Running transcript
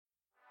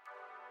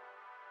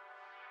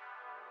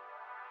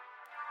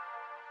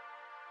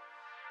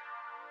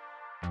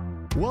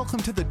Welcome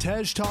to the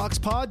Tej Talks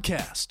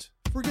podcast.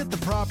 Forget the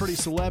property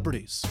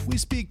celebrities. We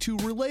speak to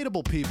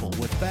relatable people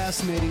with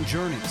fascinating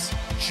journeys,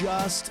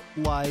 just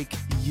like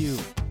you.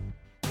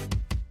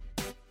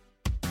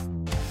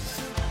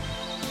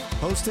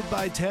 Hosted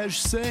by Tej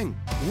Singh,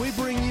 we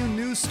bring you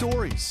news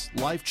stories,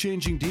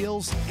 life-changing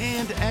deals,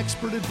 and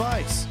expert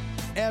advice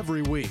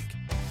every week.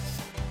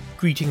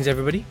 Greetings,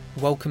 everybody.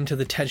 Welcome to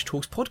the Tej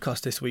Talks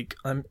podcast this week.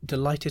 I'm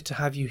delighted to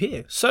have you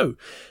here. So,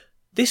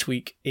 this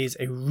week is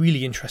a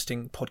really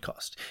interesting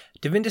podcast.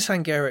 Devinda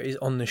Sangera is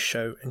on the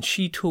show and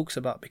she talks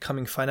about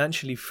becoming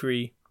financially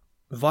free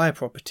via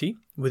property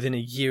within a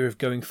year of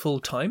going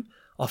full-time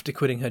after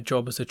quitting her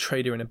job as a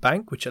trader in a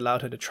bank, which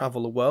allowed her to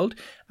travel the world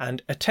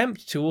and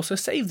attempt to also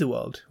save the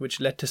world, which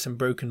led to some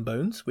broken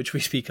bones, which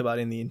we speak about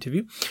in the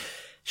interview.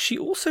 She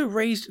also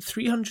raised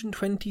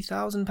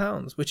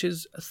 £320,000, which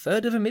is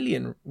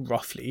 $350,000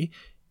 roughly,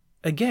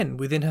 again,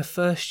 within her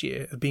first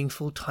year of being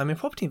full-time in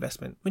property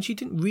investment, when she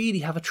didn't really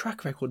have a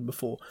track record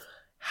before.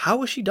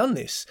 How has she done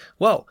this?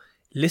 Well,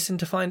 listen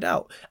to find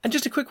out. And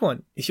just a quick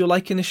one. If you're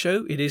liking the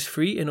show, it is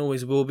free and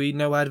always will be.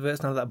 No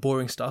adverts, none of that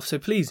boring stuff. So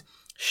please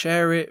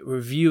share it,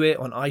 review it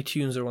on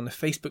iTunes or on the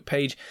Facebook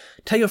page.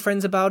 Tell your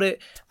friends about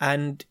it.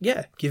 And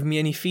yeah, give me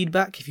any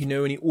feedback. If you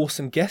know any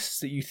awesome guests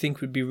that you think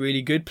would be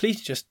really good,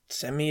 please just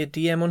send me a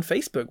DM on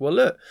Facebook. Well,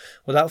 look,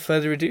 without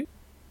further ado,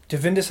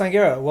 Devinda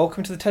Sangera,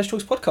 welcome to the Tej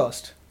Talks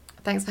podcast.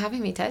 Thanks for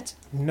having me, Tej.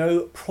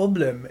 No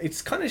problem.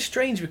 It's kind of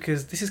strange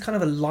because this is kind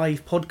of a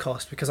live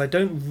podcast because I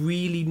don't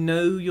really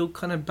know your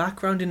kind of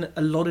background in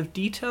a lot of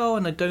detail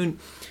and I don't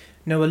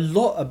know a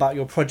lot about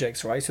your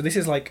projects, right? So this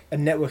is like a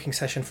networking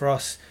session for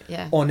us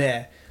on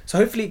air. So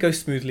hopefully it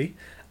goes smoothly.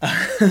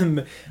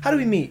 How do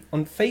we meet?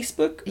 On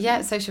Facebook?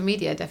 Yeah, social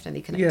media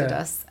definitely connected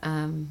us.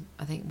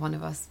 I think one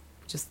of us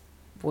just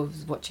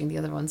was watching the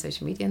other on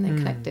social media and then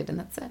connected and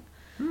that's it.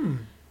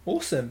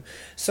 Awesome.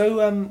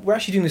 So we're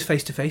actually doing this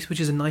face-to-face,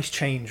 which is a nice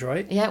change,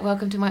 right? Yeah,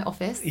 welcome to my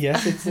office.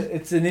 Yes,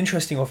 it's an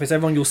interesting office.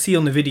 Everyone, you'll see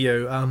on the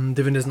video,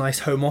 Devinda's nice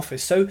home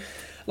office. So,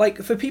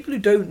 like, for people who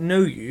don't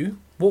know you,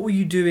 what were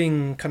you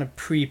doing kind of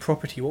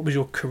pre-property? What was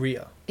your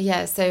career?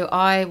 Yeah, so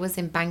I was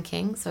in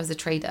banking. So I was a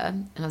trader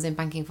and I was in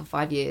banking for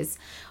 5 years.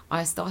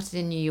 I started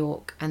in New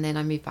York and then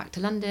I moved back to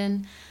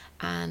London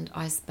and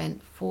I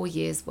spent 4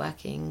 years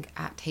working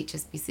at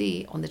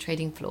HSBC on the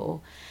trading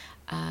floor.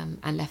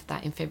 And left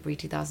that in February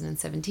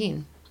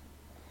 2017.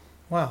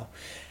 Wow.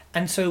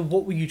 And so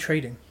what were you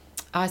trading?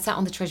 I sat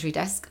on the treasury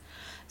desk,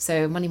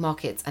 so money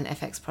markets and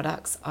FX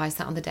products. I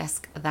sat on the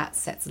desk that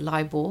sets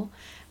LIBOR,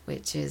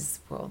 which is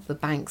what the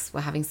banks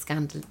were having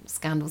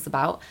scandals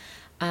about.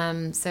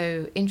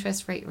 So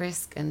interest rate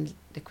risk and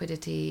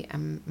liquidity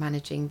and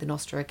managing the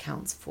Nostro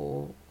accounts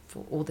for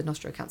all the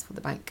Nostro accounts for the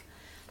bank.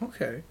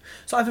 Okay.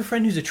 So I have a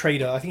friend who's a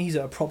trader. I think he's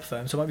at a prop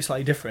firm, so it might be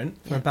slightly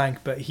different from a bank,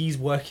 but he's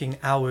working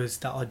hours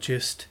that are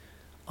just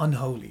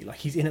unholy. Like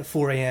he's in at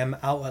 4 a.m,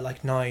 out at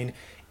like 9,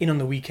 in on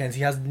the weekends.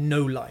 He has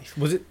no life.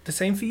 Was it the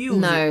same for you?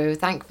 No,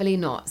 thankfully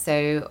not.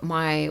 So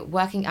my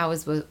working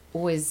hours were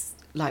always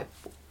like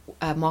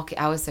market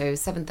hours, so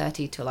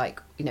 7:30 to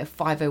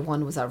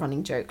 5:01 was our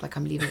running joke, like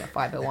I'm leaving at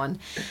 5:01.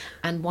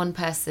 And one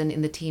person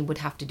in the team would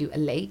have to do a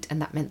late,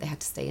 and that meant they had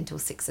to stay until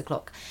 6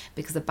 o'clock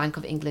because the Bank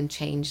of England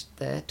changed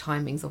the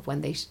timings of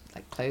when they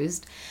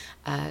closed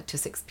to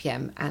 6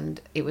 p.m.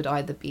 and it would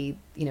either be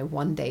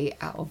one day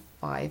out of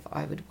 5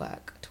 I would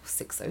work till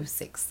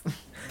 6:06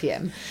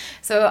 p.m.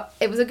 So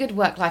it was a good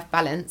work-life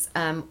balance.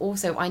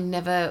 Also, I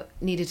never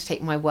needed to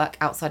take my work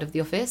outside of the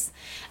office,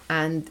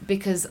 and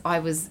because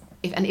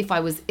if I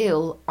was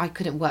ill, I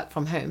couldn't work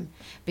from home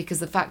because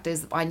the fact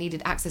is I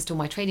needed access to all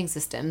my trading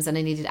systems and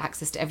I needed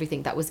access to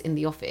everything that was in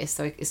the office.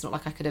 So it's not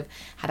like I could have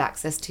had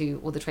access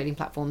to all the trading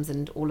platforms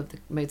and all of the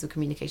modes of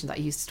communication that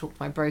I used to talk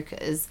to my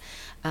brokers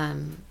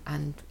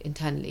and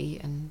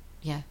internally and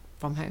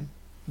from home.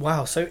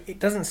 Wow. So it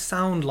doesn't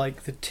sound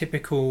like the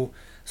typical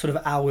sort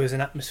of hours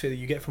and atmosphere that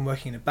you get from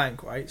working in a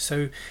bank, right?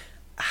 So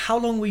how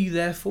long were you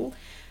there for?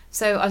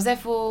 So I was there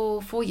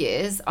for 4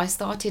 years. I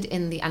started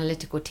in the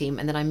analytical team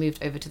and then I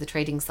moved over to the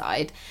trading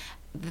side.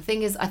 The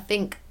thing is, I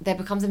think there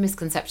becomes a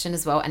misconception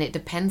as well, and it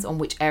depends on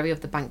which area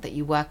of the bank that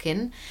you work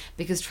in,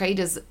 because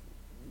traders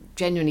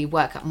genuinely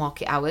work at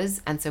market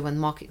hours. And so when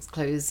markets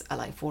close at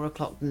like 4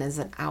 o'clock, then there's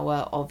an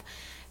hour of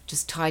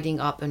just tidying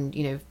up and,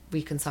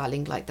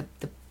 reconciling like the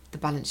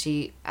balance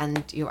sheet,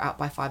 and you're out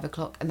by 5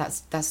 o'clock. And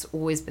that's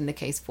always been the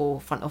case for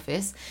front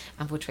office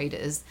and for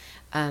traders.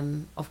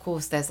 Of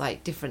course, there's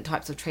like different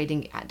types of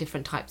trading at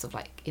different types of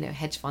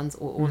hedge funds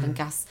or oil and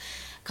gas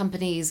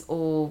companies,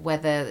 or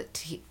whether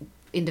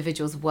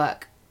individuals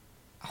work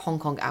Hong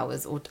Kong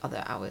hours or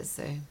other hours.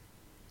 So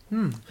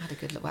I had a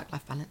good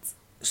work-life balance.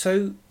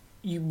 So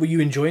were you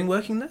enjoying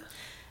working there?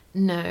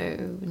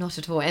 No, not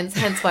at all. And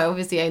hence why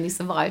obviously I only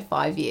survived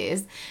 5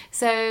 years.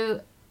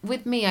 So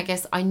with me, I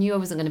guess I knew I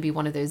wasn't going to be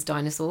one of those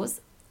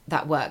dinosaurs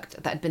that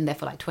had been there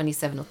for like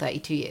 27 or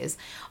 32 years.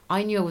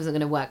 I knew I wasn't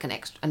going to work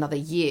another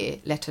year,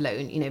 let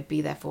alone,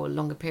 be there for a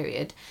longer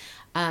period.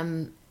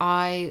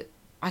 I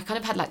kind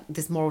of had like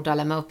this moral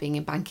dilemma of being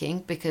in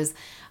banking because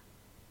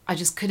I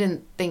just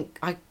couldn't think.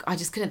 I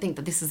just couldn't think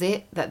that this is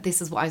it. That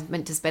this is what I was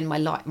meant to spend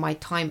my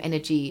time,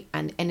 energy,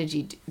 and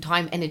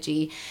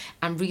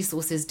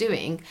resources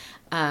doing.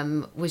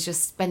 Was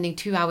just spending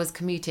 2 hours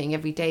commuting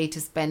every day to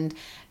spend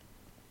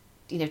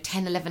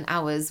 10, 11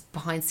 hours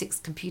behind 6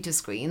 computer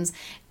screens.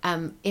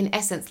 In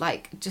essence,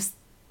 like just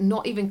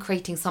not even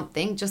creating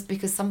something just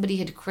because somebody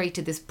had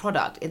created this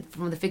product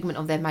from the figment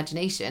of their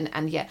imagination,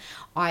 and yet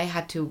I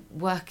had to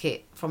work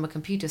it from a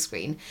computer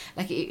screen.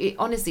 Like it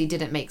honestly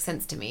didn't make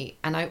sense to me.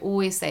 And I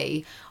always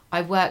say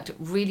I worked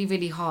really,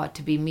 really hard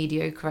to be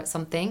mediocre at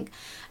something.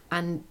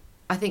 And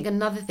I think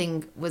another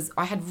thing was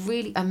I had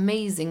really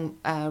amazing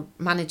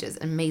managers,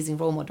 amazing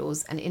role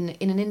models. And in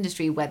an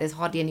industry where there's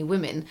hardly any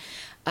women,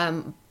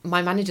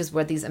 my managers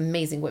were these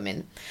amazing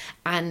women.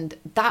 And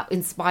that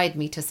inspired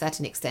me to a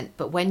certain extent.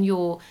 But when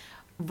your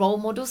role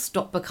models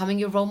stop becoming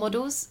your role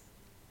models,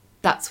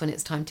 that's when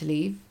it's time to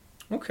leave.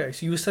 Okay,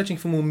 so you were searching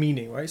for more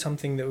meaning, right?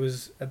 Something that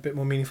was a bit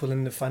more meaningful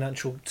in the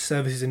financial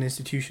services and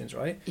institutions,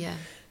 right? Yeah.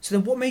 So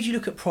then what made you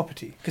look at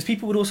property? Because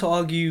people would also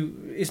argue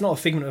it's not a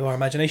figment of our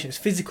imagination, it's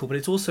physical, but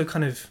it's also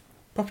kind of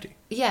property.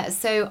 Yeah,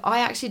 so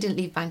I actually didn't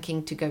leave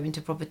banking to go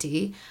into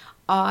property.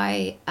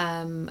 I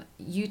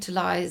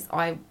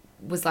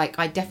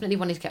definitely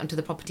wanted to get onto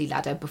the property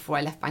ladder before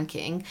I left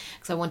banking,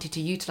 because I wanted to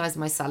utilise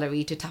my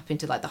salary to tap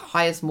into like the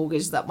highest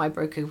mortgage that my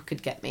broker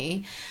could get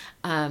me.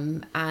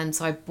 And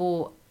so I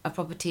bought a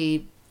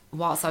property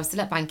whilst I was still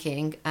at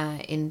banking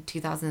in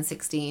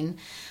 2016.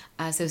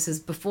 So this was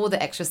before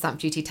the extra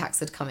stamp duty tax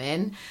had come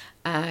in,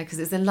 because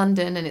it's in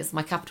London and it's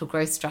my capital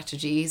growth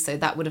strategy. So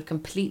that would have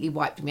completely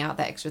wiped me out,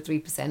 that extra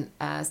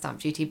 3% stamp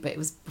duty. But it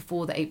was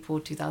before the April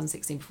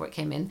 2016, before it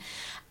came in.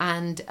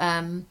 And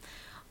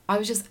I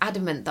was just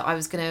adamant that I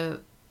was going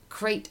to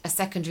create a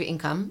secondary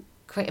income,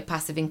 create a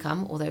passive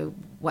income, although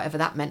whatever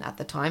that meant at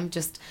the time,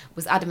 just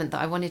was adamant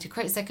that I wanted to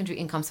create a secondary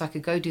income so I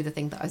could go do the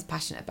thing that I was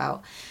passionate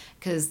about,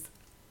 because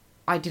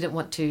I didn't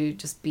want to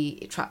just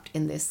be trapped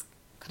in this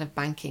kind of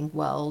banking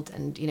world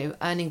and,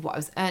 earning what I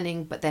was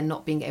earning, but then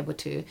not being able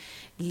to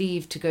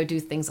leave to go do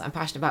things that I'm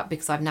passionate about,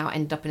 because I've now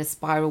ended up in a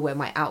spiral where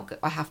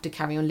I have to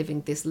carry on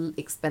living this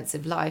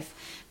expensive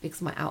life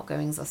because my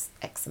outgoings are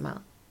X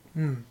amount.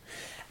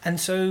 And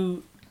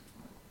so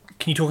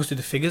can you talk us through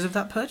the figures of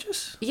that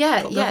purchase?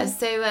 Yeah.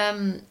 So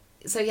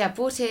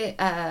bought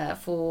it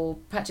for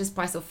purchase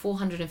price of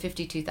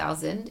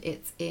 452,000.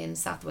 It's in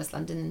Southwest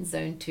London,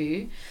 Zone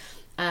 2.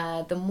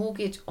 The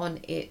mortgage on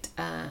it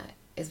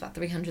is about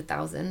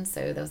 300,000.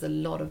 So there was a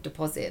lot of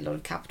deposit, a lot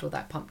of capital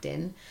that pumped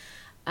in.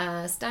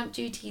 Stamp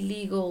duty,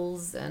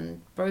 legals,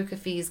 and broker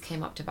fees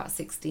came up to about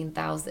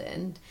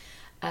 16,000.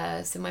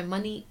 So my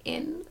money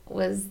in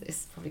was,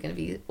 it's probably going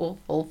to be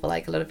awful for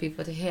like a lot of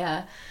people to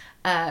hear.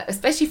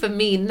 Especially for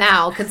me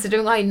now,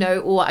 considering I know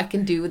what I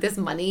can do with this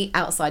money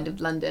outside of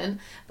London.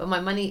 But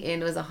my money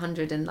in was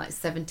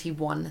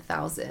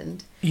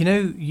 171,000.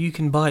 You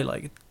can buy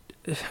like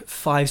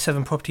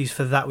 5-7 properties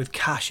for that with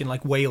cash in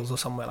like Wales or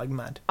somewhere like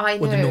mad. I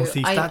know. Or the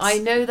Northeast. I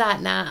know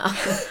that now.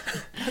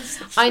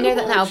 I know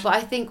that now, but I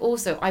think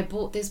also I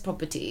bought this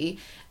property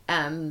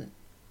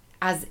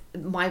as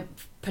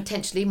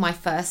potentially my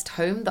first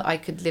home that I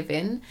could live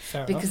in.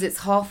 Fair because enough.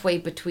 It's halfway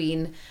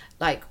between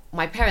like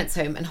my parents'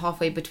 home and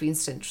halfway between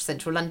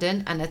central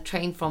London, and a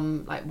train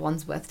from like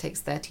Wandsworth takes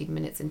 13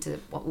 minutes into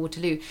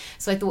Waterloo.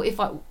 So I thought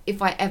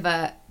if I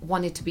ever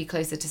wanted to be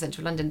closer to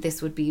central London,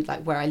 this would be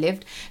like where I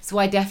lived. So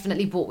I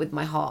definitely bought with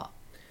my heart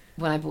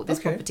when I bought this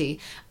property.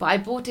 But I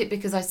bought it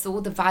because I saw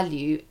the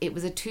value. It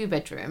was a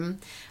 2-bedroom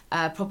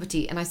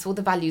property, and I saw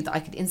the value that I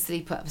could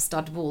instantly put up a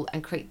stud wall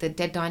and create the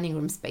dead dining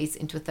room space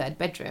into a 3rd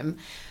bedroom.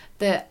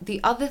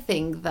 The other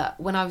thing that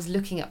when I was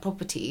looking at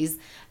properties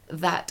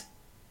that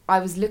I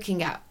was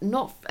looking at,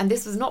 and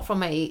this was not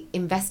from a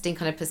investing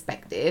kind of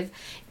perspective,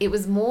 it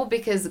was more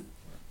because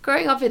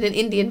growing up in an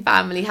Indian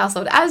family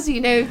household, as you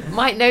know,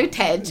 might know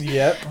Ted,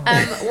 yep.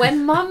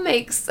 When mum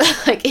makes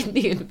like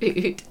Indian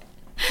food,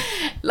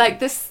 like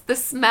the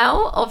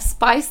smell of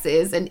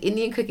spices and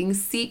Indian cooking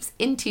seeps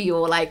into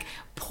your like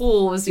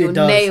pores, your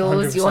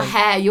nails, 100%. Your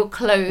hair, your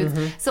clothes.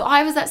 Mm-hmm. So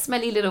I was that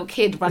smelly little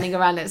kid running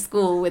around at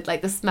school with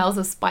like the smells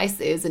of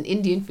spices and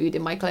Indian food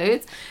in my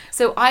clothes.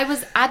 So I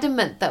was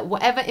adamant that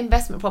whatever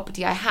investment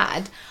property I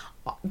had,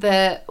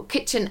 the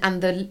kitchen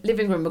and the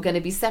living room were going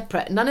to be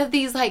separate. None of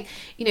these like,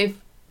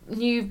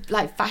 new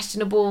like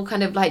fashionable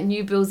kind of like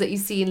new builds that you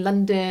see in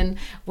London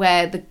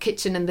where the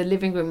kitchen and the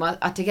living room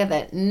are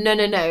together.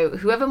 No.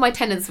 Whoever my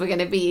tenants were going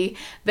to be,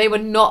 they were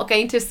not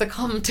going to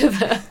succumb to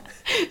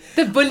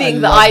the bullying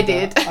that I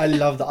did. I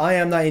love that. I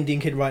am that Indian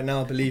kid right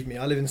now, believe me.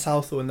 I live in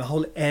Southall and the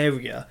whole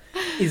area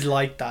is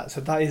like that. So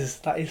that is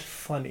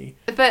funny.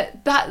 But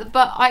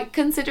I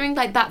considering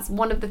like that's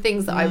one of the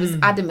things that I was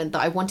adamant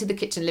that I wanted the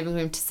kitchen and living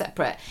room to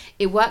separate.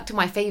 It worked to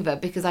my favour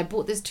because I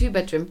bought this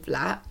 2-bedroom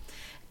flat,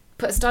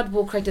 put a stud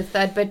wall, created a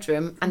 3rd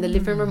bedroom, and the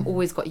living room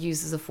always got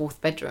used as a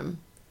 4th bedroom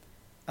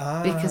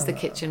because the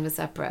kitchen was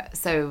separate.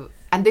 So,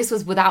 and this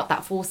was without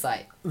that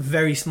foresight.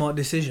 Very smart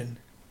decision.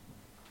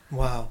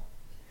 Wow.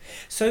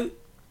 So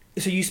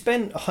So you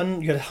spent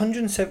you had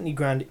 170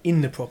 grand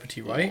in the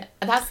property, right?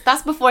 Yeah.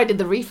 That's before I did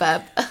the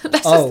refurb.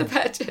 That's just the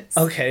purchase.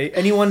 Okay.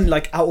 Anyone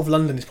like out of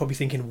London is probably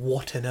thinking,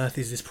 what on earth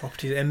is this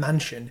property? Is it a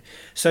mansion?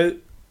 So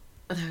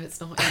No,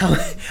 it's not.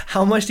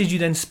 how much did you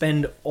then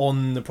spend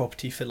on the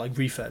property for like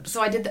refurbs?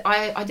 So I did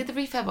the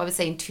refurb, I would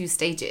say, in 2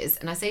 stages.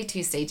 And I say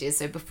 2 stages.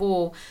 So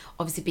before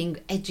obviously being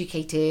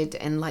educated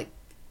and like,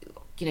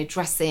 you know,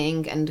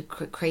 dressing and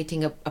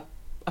creating a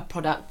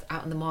product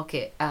out in the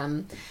market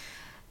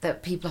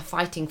that people are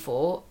fighting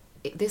for.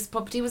 This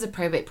property was a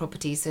probate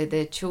property, so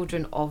the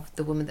children of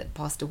the woman that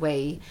passed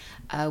away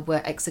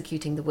were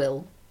executing the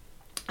will.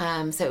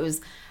 So it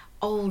was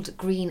old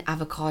green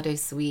avocado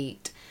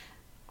suite,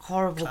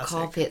 horrible Classic.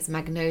 carpets,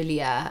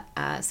 magnolia.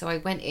 So I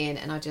went in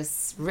and I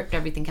just ripped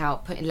everything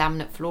out, put in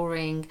laminate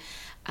flooring,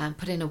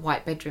 put in a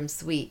white bedroom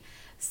suite.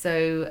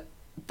 So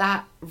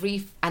that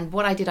and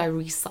what I did, I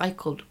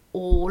recycled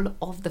all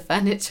of the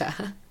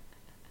furniture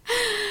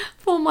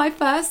for my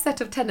first set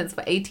of tenants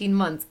for 18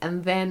 months,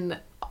 and then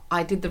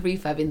I did the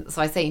refurb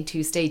so I say in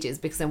 2 stages,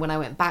 because then when I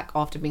went back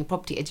after being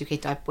property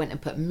educated, I went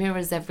and put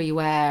mirrors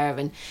everywhere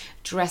and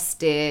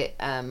dressed it.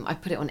 I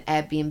put it on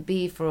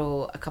Airbnb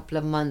for a couple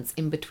of months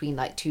in between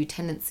like 2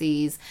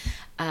 tenancies.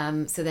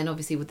 So then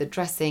obviously with the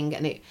dressing,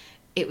 and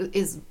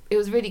it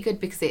was really good,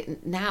 because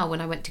now when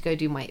I went to go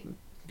do my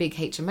big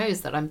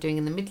HMOs that I'm doing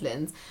in the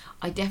Midlands,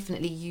 I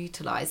definitely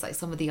utilise like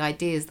some of the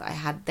ideas that I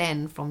had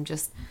then from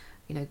just,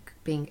 you know,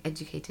 being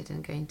educated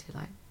and going to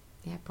like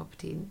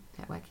property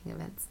networking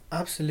events.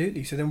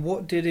 Absolutely. So then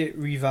what did it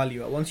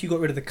revalue at once you got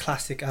rid of the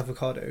classic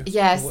avocado?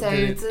 Yeah, so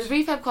the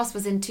refurb cost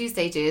was in 2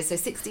 stages, so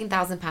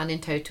 £16,000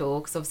 in total,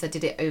 because obviously I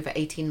did it over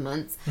 18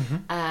 months.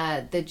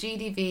 Mm-hmm. The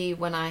GDV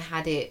when I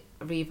had it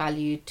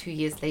revalued 2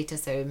 years later,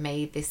 so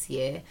May this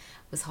year,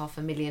 was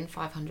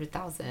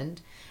 $500,000.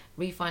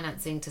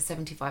 Refinancing to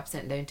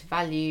 75% loan to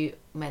value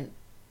meant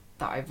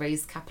that I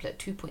raised capital at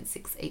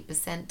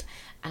 2.68%,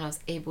 and I was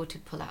able to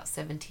pull out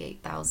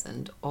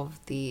 78,000 of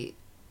the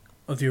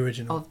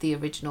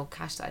original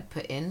cash that I'd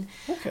put in.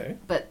 Okay.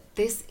 But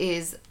this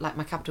is like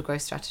my capital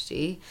growth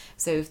strategy.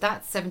 So if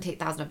that's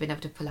 78,000 I've been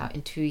able to pull out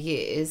in 2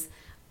 years,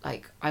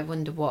 like I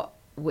wonder what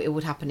it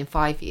would happen in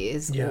 5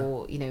 years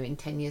or, you know, in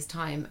 10 years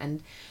time.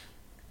 And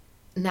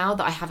now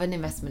that I have an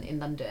investment in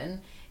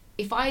London,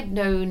 if I'd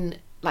known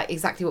like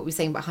exactly what we're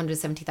saying about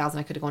 170,000,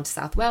 I could have gone to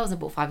South Wales and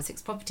bought 5 or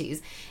 6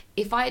 properties.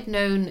 If I had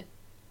known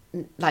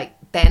like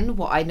then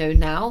what I know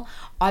now,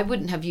 I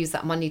wouldn't have used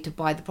that money to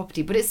buy the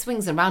property. But it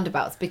swings and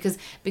roundabouts, because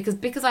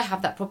I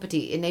have that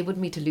property, it enabled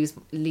me to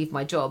leave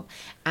my job.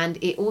 And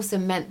it also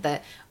meant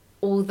that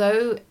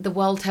although the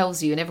world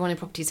tells you and everyone in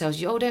property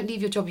tells you, oh, don't leave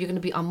your job, you're going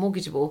to be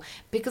unmortgageable,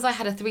 because I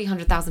had a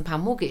 £300,000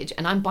 mortgage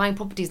and I'm buying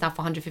properties now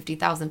for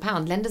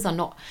 £150,000, lenders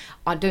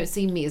don't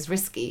see me as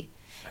risky.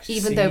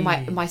 Even though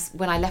my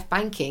when I left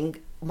banking,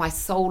 my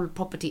sole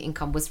property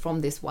income was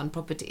from this one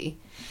property.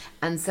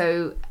 And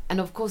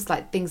of course,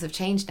 like, things have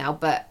changed now,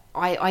 but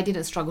I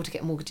didn't struggle to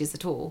get mortgages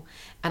at all.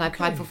 And I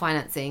applied for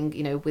financing,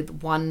 you know,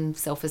 with one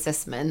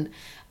self-assessment,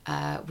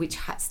 which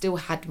still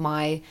had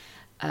my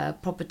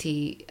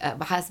property,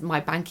 has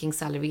my banking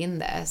salary in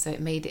there. So it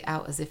made it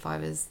out as if I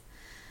was,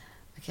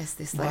 I guess,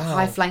 this like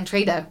high-flying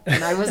trader,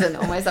 and I wasn't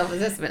on my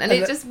self-assessment. And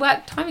it just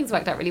worked, timings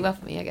worked out really well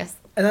for me, I guess.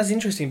 And that's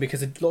interesting,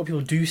 because a lot of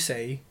people do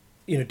say,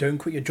 you know, don't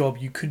quit your job,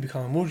 you could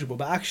become unmortgageable.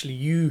 But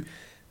actually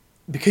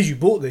because you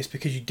bought this,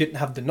 because you didn't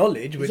have the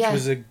knowledge, which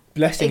was a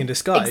blessing in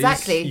disguise,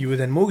 exactly. You were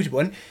then mortgageable.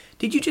 And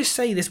did you just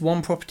say this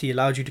one property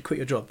allowed you to quit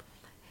your job?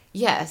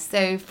 Yeah,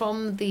 so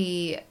from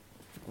the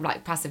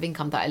like passive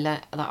income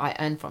that I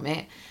earned from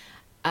it,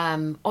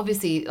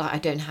 obviously like I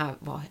didn't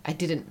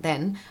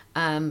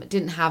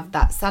have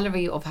that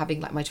salary of having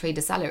like my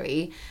trader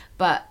salary,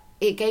 but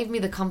it gave me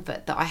the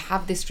comfort that I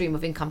have this stream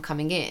of income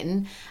coming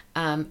in,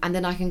 and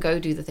then I can go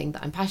do the thing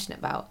that I'm passionate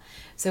about.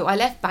 So I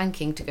left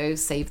banking to go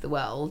save the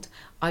world.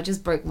 I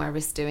just broke my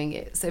wrist doing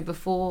it. So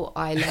before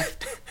I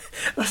left...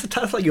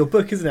 That's like your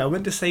book, isn't it? I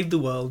went to save the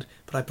world,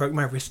 but I broke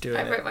my wrist doing it.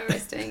 I broke my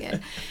wrist doing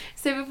it.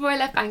 So before I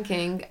left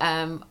banking,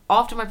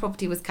 after my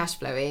property was cash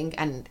flowing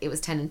and it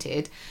was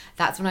tenanted,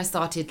 that's when I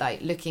started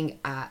like looking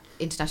at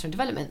international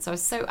development. So I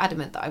was so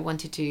adamant that I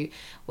wanted to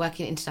work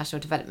in international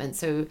development.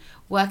 So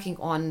working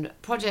on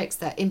projects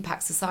that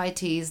impact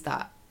societies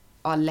that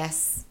are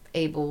less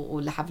able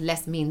or have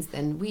less means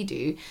than we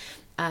do.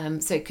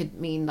 So it could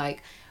mean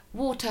like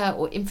water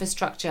or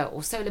infrastructure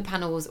or solar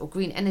panels or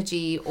green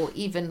energy, or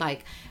even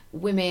like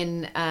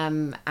women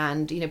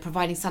and, you know,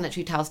 providing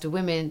sanitary towels to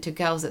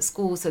girls at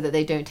school so that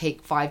they don't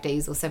take 5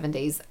 days or 7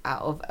 days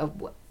out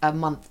of a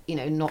month, you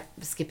know, not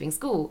skipping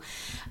school.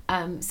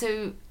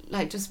 So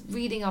like just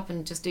reading up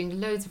and just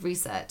doing loads of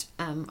research,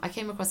 I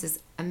came across this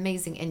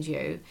amazing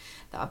NGO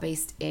that are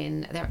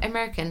they're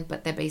American,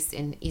 but they're based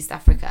in East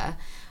Africa.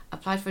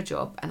 Applied for a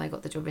job and I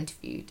got the job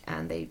interviewed,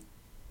 and they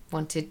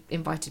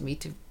invited me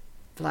to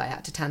fly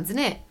out to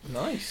Tanzania.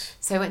 Nice.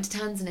 So I went to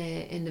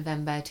Tanzania in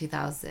November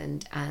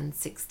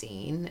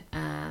 2016.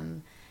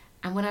 And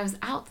when I was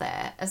out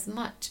there, as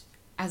much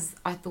as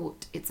I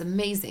thought it's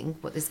amazing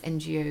what this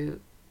NGO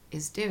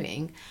is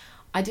doing,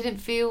 I didn't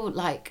feel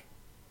like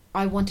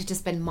I wanted to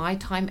spend my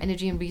time,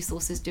 energy and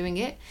resources doing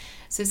it.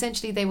 So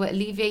essentially they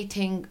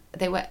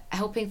were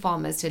helping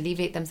farmers to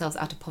alleviate themselves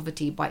out of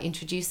poverty by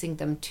introducing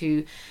them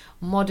to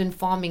modern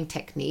farming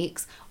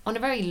techniques on a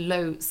very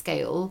low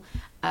scale,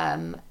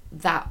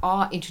 that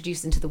are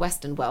introduced into the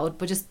Western world,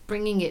 but just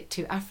bringing it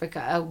to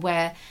Africa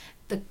where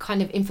the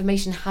kind of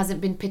information hasn't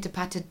been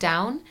pitter-pattered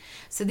down.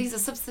 So these are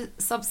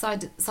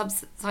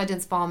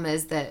subsistence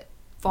farmers that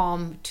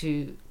farm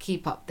to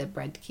keep up their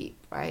bread keep,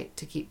 right?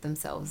 To keep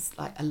themselves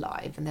like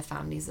alive and their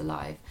families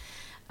alive.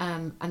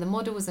 And the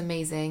model was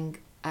amazing.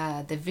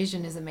 The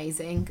vision is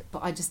amazing,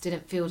 but I just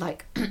didn't feel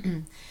like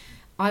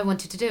I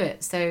wanted to do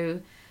it.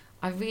 So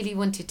I really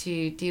wanted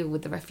to deal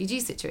with the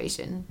refugee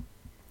situation,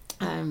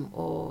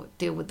 or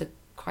deal with the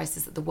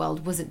crisis that the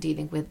world wasn't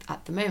dealing with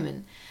at the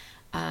moment.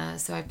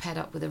 So I paired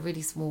up with a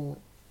really small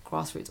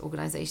grassroots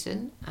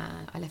organisation.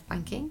 I left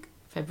banking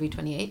February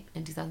 28th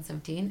in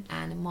 2017,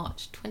 and in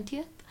March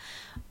 20th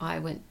I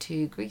went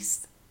to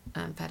Greece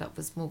and paired up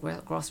with a small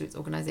grassroots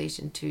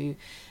organisation to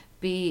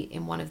be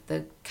in one of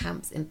the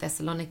camps in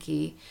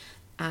Thessaloniki,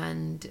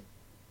 and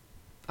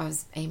I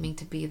was aiming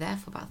to be there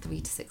for about 3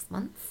 to 6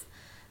 months,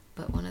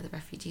 but one of the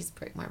refugees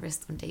broke my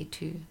wrist on day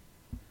 2.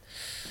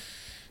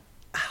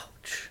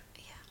 Ouch.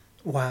 Yeah.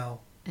 Wow.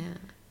 Yeah.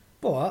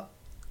 But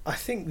I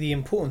think the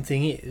important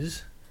thing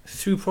is,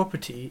 through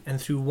property and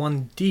through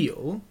one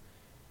deal,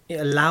 it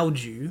allowed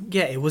you,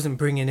 it wasn't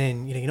bringing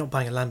in, you're not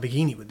buying a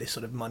Lamborghini with this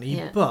sort of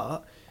money,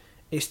 but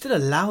it still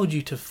allowed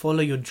you to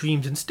follow your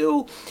dreams and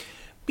still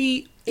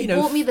be, it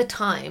bought me the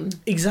time.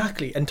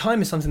 Exactly. And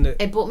time is something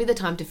that... It bought me the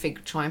time to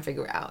try and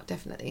figure it out,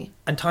 definitely.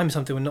 And time is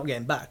something we're not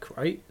getting back,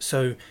 right?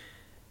 So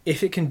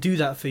if it can do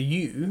that for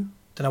you,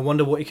 then I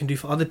wonder what it can do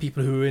for other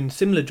people who are in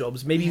similar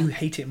jobs, maybe who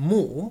hate it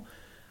more,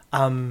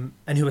 and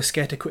who are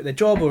scared to quit their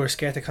job or are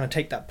scared to kind of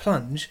take that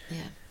plunge. Yeah.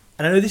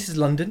 And I know this is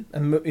London,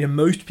 and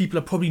most people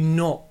are probably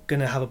not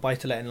going to have a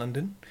buy-to-let in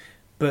London,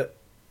 but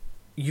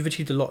you've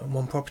achieved a lot in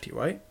one property,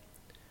 right?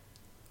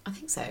 I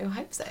think so. I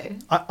hope so.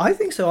 I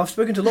think so. I've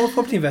spoken to a lot of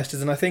property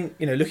investors, and I think,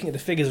 looking at the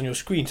figures on your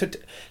screen, so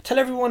tell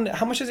everyone,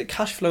 how much does it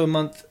cash flow a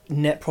month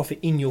net profit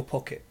in your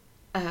pocket?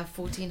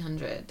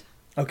 1,400.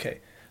 Okay.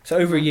 So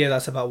over a year,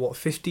 that's about, what,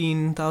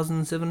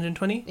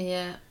 15,720?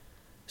 Yeah.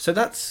 So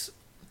that's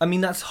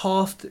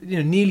half,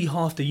 nearly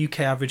half the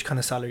UK average kind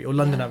of salary, or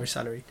London average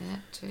salary. Yeah,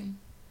 true.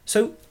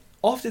 So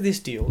after this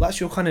deal, that's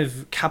your kind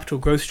of capital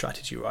growth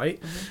strategy,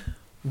 right?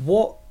 Mm-hmm.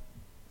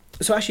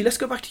 So actually, let's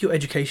go back to your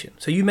education.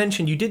 So you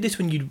mentioned you did this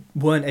when you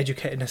weren't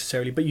educated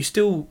necessarily, but you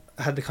still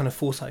had the kind of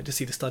foresight to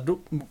see the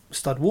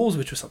stud walls,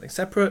 which was something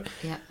separate.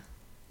 Yeah.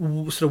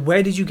 So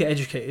where did you get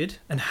educated,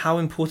 and how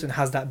important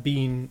has that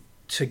been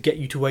to get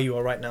you to where you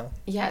are right now?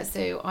 Yeah,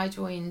 so I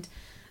joined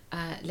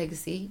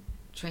Legacy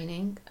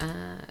Training,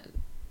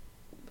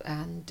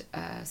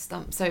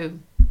 so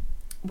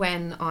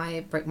when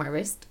I broke my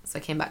wrist, so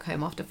I came back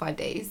home after 5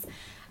 days,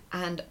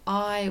 and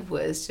I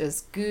was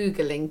just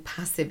Googling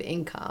passive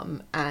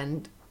income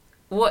and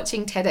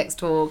watching TEDx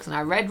talks, and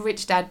I read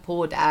Rich Dad,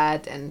 Poor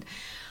Dad, and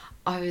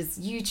I was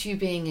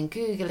YouTubing and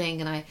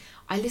Googling, and I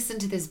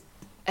listened to this.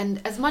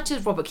 And as much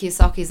as Robert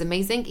Kiyosaki is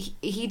amazing,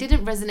 he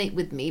didn't resonate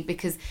with me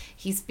because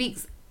he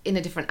speaks in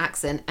a different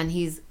accent, and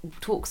he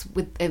talks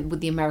with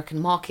the American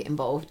market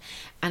involved.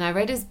 And I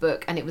read his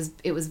book, and it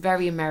was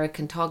very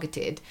American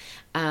targeted,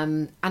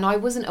 and I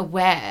wasn't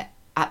aware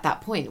at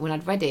that point when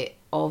I'd read it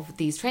of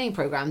these training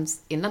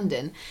programs in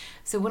London.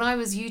 So when I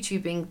was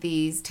YouTubing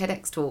these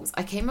TEDx talks,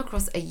 I came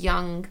across a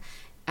young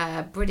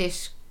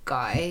British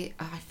guy.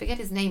 I forget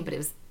his name, but it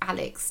was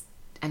Alex,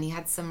 and he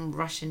had some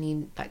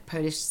Russian, like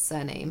Polish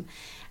surname,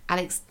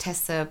 Alex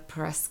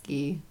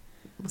Tesapareski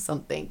or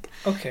something.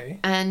 Okay.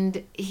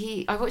 And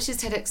I watched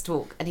his TEDx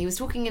talk, and he was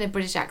talking in a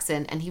British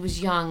accent, and he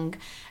was young,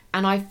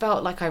 and I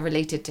felt like I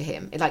related to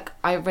him. Like,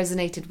 I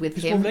resonated with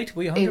him. More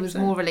relatable, 100%. It was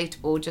more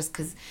relatable just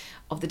because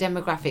of the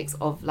demographics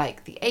of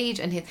like the age,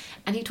 and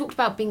he talked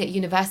about being at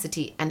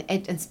university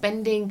and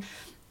spending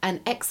an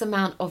X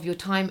amount of your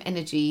time,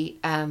 energy,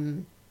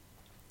 and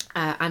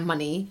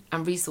money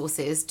and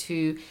resources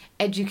to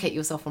educate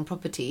yourself on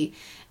property.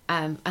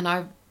 And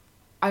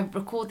I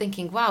recall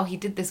thinking, wow, he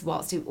did this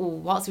whilst he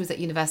was at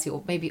university,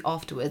 or maybe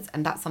afterwards,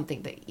 and that's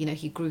something that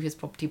he grew his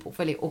property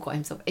portfolio or got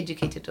himself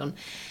educated on.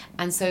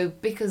 And so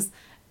because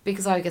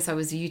I guess I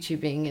was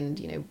YouTubing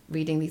and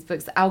reading these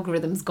books, the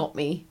algorithms got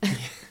me.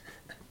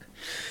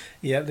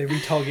 Yeah, they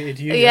retargeted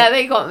you. Yeah,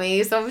 they got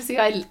me. So obviously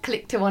I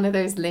clicked to one of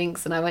those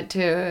links, and I went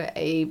to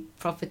a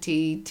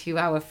property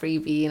 2-hour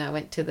freebie, and I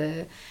went to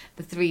the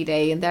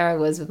 3-day, and there I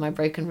was with my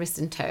broken wrist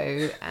and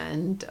toe,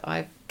 and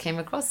I came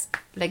across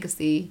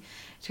Legacy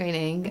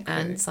Training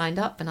and signed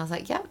up, and I was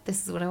like, yeah,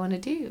 this is what I want to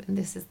do, and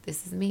this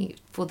is me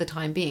for the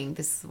time being.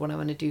 This is what I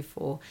want to do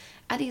for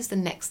at least the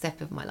next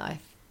step of my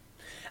life.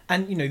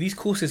 And these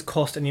courses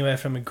cost anywhere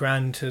from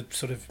 $1,000 to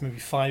sort of maybe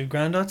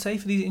 $5,000, I'd say,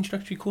 for these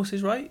introductory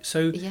courses, right?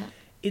 So yeah.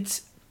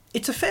 It's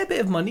a fair bit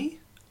of money,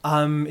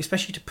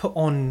 especially to put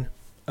on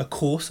a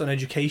course on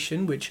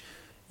education, which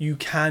you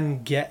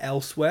can get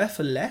elsewhere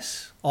for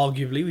less.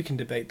 Arguably, we can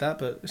debate that,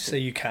 but say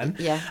you can.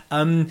 Yeah.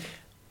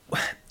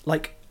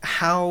 Like,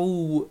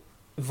 how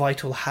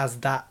vital has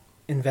that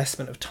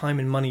investment of time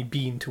and money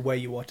been to where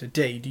you are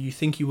today? Do you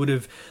think you would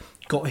have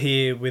got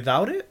here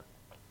without it?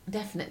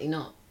 Definitely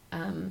not.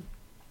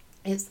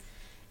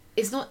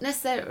 It's not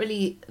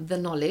necessarily the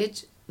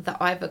knowledge that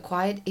I've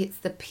acquired, it's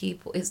the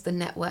people, it's the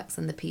networks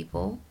and the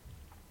people,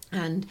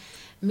 and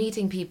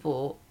meeting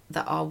people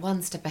that are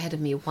one step ahead of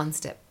me, one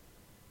step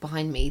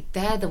behind me.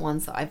 They're the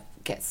ones that I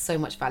get so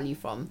much value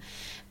from,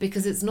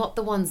 because it's not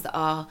the ones that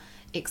are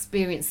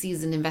experienced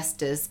seasoned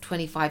investors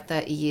 25,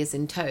 30 years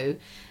in tow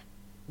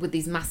with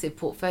these massive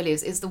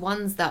portfolios. It's the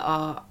ones that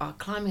are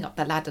climbing up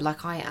the ladder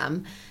like I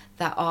am,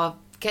 that are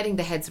getting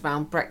their heads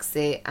around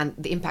Brexit and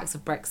the impacts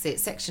of Brexit,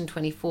 Section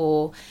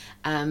 24,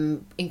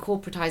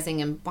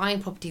 incorporatising and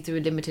buying property through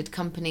a limited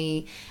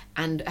company,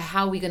 and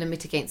how are we going to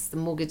mitigate the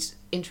mortgage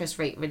interest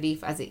rate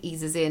relief as it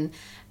eases in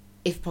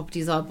if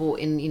properties are bought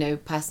in, you know,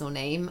 personal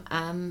name.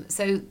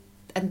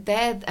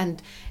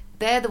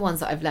 They're the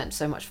ones that I've learnt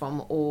so much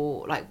from,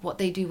 or like what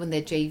they do when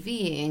they're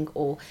JVing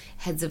or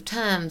heads of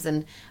terms.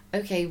 And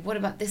okay, what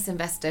about this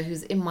investor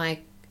who's in my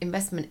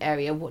investment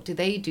area? What do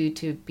they do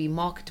to be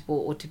marketable,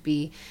 or to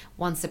be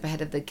one step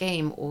ahead of the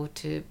game, or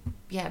to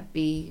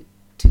be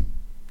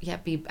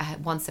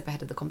one step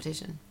ahead of the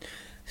competition?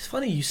 It's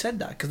funny you said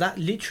that, because that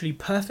literally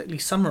perfectly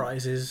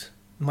summarises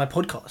my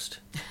podcast.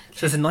 So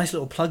there's a nice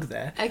little plug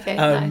there. Okay,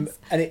 nice.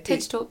 And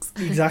TED Talks.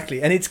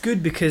 Exactly. And it's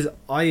good because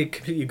I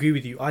completely agree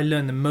with you. I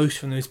learn the most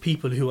from those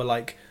people who are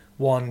like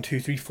 1, 2,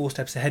 3, 4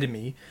 steps ahead of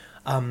me,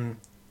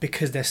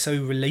 because they're so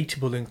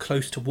relatable and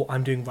close to what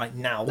I'm doing right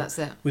now. That's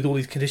it. With all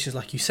these conditions,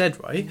 like you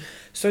said, right?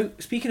 So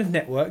speaking of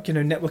network, you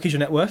know, network is your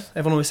net worth.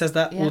 Everyone always says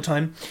that all the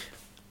time.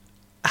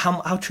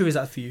 How true is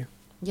that for you?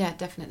 Yeah,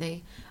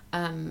 definitely.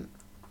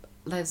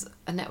 There's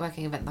a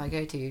networking event that I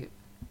go to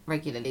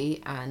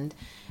regularly, and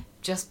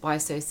just by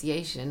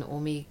association,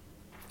 or me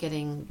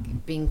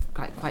being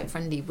quite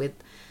friendly with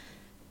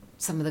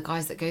some of the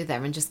guys that go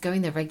there, and just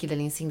going there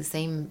regularly and seeing the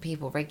same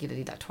people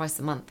regularly, like twice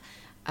a month,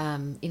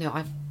 you know,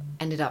 I've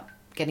ended up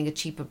getting a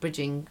cheaper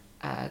bridging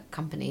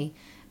company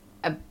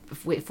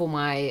for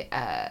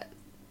my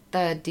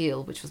third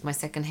deal, which was my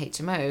second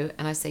HMO,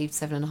 and I saved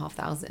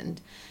 7,500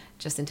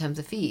 just in terms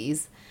of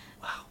fees.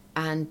 Wow.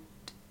 And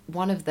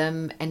one of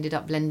them ended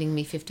up lending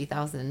me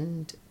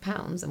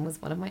 £50,000 and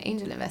was one of my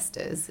angel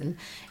investors. And,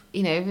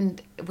 you know,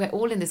 and we're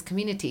all in this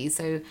community.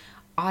 So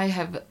I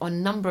have on a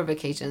number of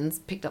occasions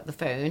picked up the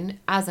phone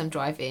as I'm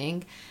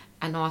driving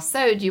and asked,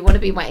 so do you want to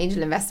be my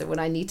angel investor when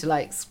I need to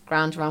like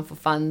scrounge around for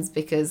funds,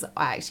 because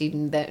I actually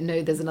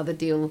know there's another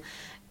deal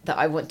that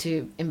I want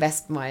to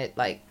invest my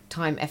like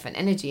time, effort and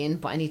energy in,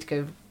 but I need to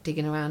go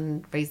digging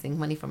around raising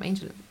money from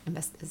angel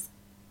investors.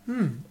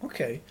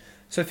 Okay.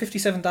 So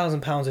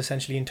 £57,000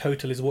 essentially in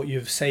total is what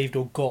you've saved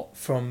or got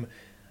from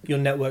your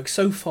network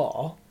so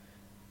far.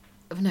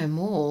 No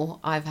more.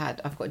 I've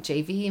got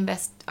JV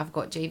investors. I've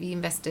got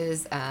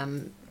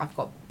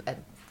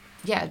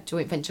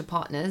joint venture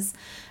partners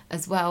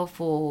as well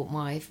for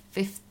my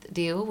fifth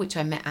deal, which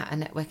I met at a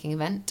networking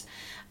event,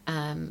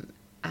 and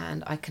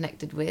I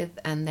connected with,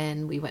 and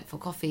then we went for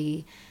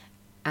coffee,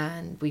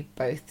 and we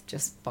both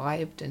just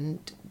vibed,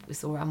 and we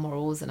saw our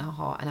morals and our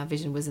heart and our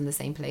vision was in the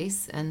same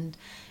place. And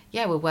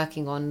yeah, we're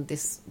working on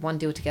this one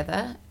deal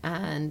together,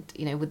 and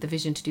you know, with the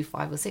vision to do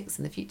 5 or 6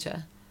 in the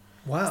future.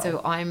 Wow. So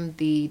I'm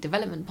the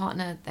development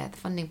partner, they're the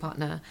funding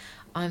partner.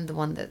 I'm the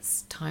one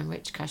that's time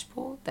rich, cash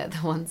poor. They're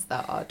the ones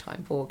that are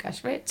time poor,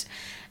 cash rich,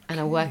 and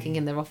are working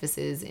in their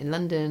offices in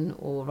London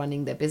or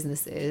running their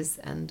businesses.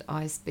 And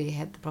I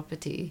spearhead the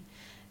property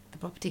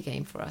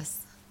game for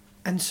us.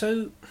 And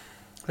so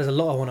there's a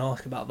lot I want to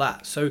ask about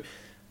that. So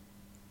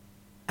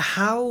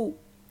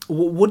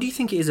what do you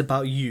think it is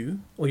about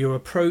you or your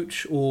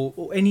approach or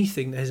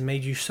anything that has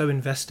made you so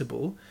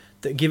investable,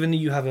 that given that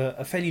you have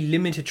a fairly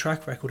limited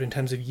track record in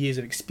terms of years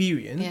of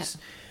experience,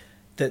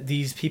 that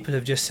these people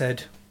have just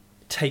said,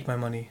 take my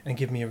money and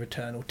give me a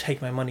return, or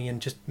take my money and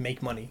just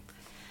make money?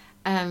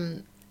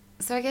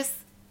 So I guess,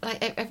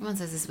 like everyone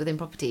says this within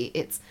property,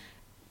 it's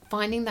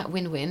finding that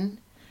win-win,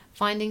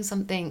 finding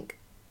something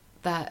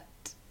that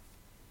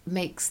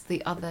makes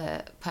the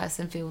other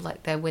person feel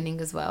like they're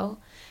winning as well.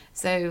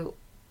 So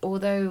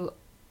although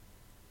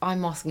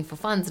I'm asking for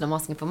funds and I'm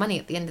asking for money,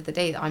 at the end of the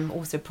day, I'm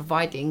also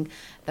providing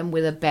them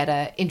with a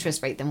better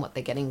interest rate than what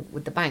they're getting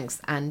with the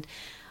banks. And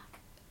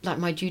like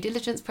my due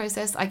diligence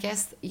process, I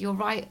guess you're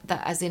right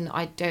that as in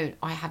I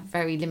have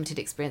very limited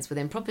experience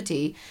within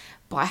property,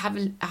 but I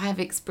have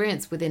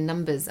experience within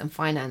numbers and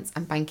finance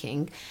and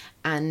banking.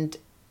 And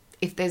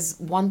if there's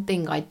one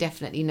thing I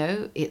definitely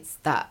know, it's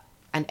that,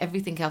 and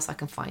everything else I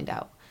can find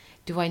out.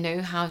 Do I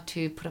know how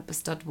to put up a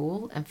stud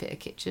wall and fit a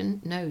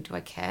kitchen? No. Do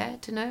I care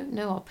to know?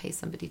 No, I'll pay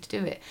somebody to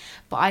do it.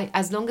 But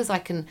as long as I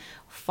can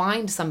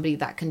find somebody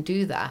that can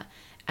do that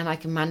and I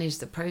can manage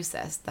the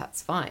process,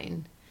 that's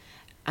fine.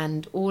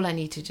 And all I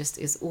need to just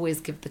is always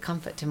give the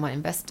comfort to my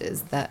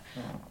investors that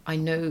I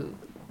know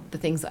the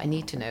things that I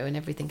need to know, and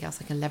everything else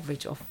I can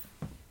leverage off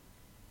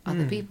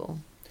other people.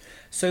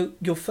 So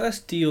your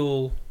first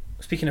deal,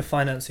 speaking of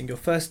financing, your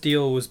first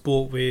deal was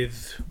bought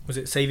with, was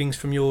it savings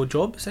from your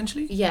job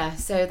essentially? Yeah,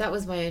 so that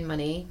was my own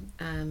money.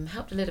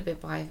 Helped a little bit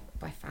by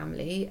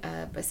family,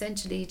 but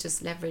essentially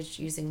just leveraged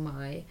using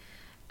my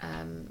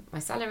my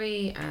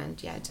salary and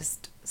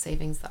just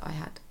savings that I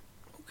had.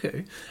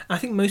 Okay. I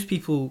think most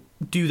people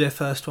do their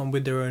first one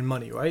with their own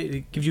money, right?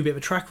 It gives you a bit of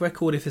a track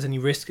record. If there's any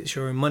risk, it's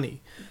your own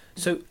money.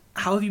 So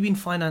how have you been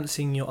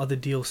financing your other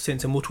deals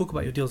since? And we'll talk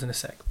about your deals in a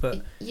sec.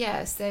 But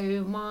yeah,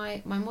 so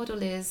my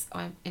model is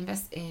I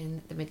invest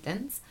in the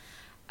Midlands.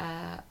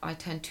 I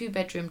turn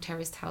 2-bedroom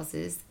terraced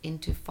houses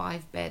into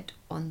 5-bed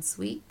en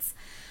suites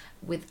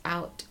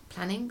without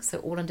planning, so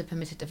all under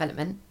permitted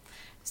development.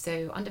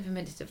 So under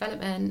permitted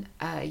development,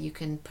 you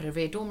can put a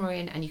rear dormer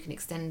in and you can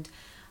extend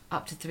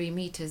up to 3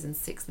 meters and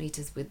 6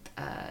 meters with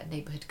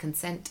neighborhood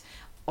consent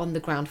on the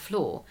ground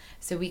floor.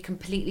 So we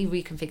completely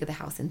reconfigure the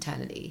house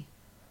internally.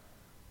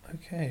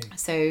 okay.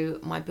 So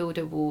my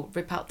builder will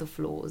rip out the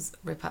floors,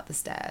 rip out the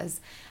stairs,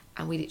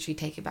 and we literally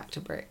take it back to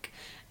brick.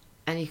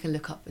 And you can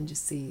look up and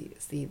just see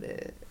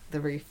the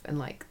roof and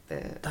like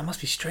the... That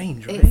must be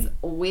strange, right? It's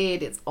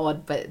weird, it's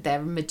odd, but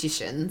they're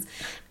magicians.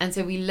 And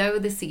so we lower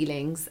the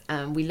ceilings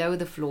and we lower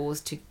the floors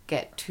to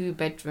get 2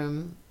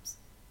 bedroom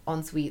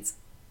en suites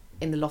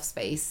in the loft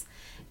space,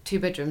 2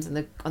 bedrooms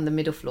on the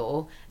middle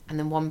floor, and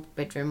then 1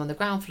 bedroom on the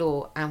ground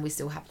floor, and we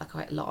still have like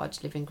quite a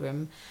large living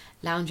room,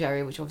 lounge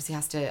area, which obviously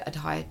has to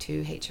adhere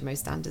to HMO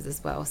standards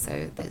as well.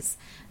 So there's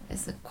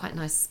a quite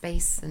nice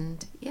space,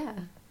 and yeah.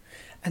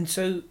 And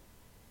so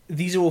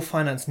these are all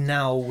financed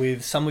now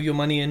with some of your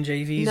money in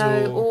JVs?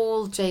 No,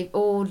 or?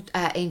 all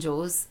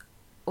angels.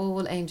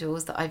 All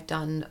angels that I've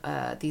done,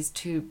 these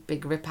 2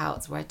 big rip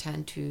outs where I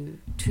turned two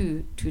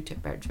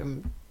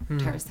bedroom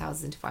terraced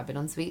houses into 5-bed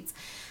en suites.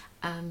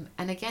 And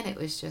again, it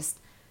was just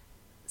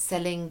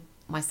selling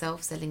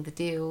the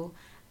deal.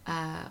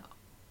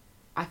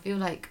 I feel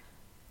like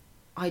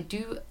I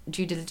do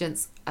due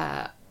diligence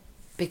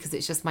because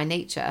it's just my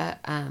nature,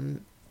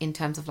 in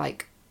terms of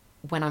like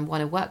when I want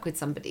to work with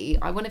somebody,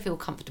 I want to feel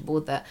comfortable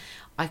that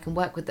I can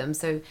work with them.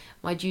 So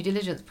my due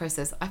diligence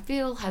process, I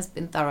feel, has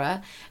been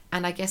thorough,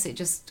 and I guess it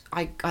just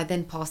I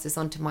then pass this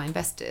on to my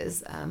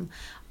investors.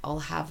 I'll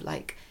have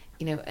like,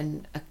 you know,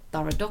 a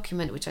thorough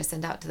document which I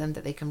send out to them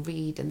that they can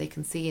read and they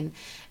can see. And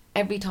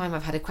every time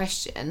I've had a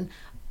question,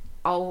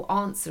 I'll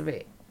answer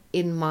it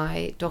in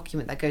my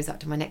document that goes out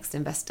to my next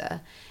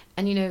investor.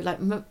 And you know, like,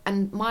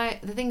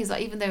 the thing is,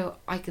 like, even though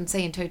I can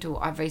say in total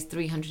I've raised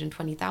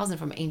 320,000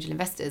 from angel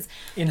investors.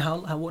 In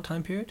what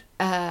time period?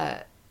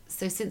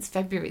 So since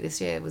February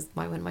this year was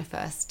my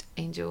first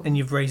angel. And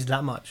you've raised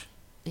that much?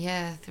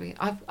 Yeah, 3.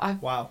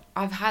 Wow.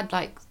 I've had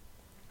like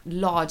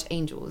large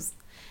angels.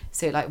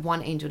 So like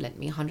one angel lent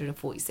me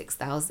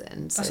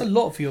 146,000. That's a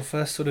lot for your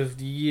first sort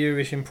of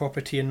year-ish in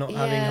property and not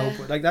having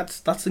help. Like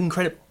that's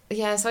incredible.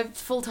 Yeah, so I've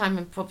full-time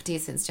in property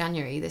since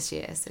January this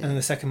year. So. And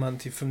the second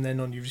month, from then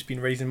on, you've just been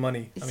raising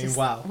money.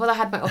 Wow. Well, I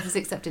had my offers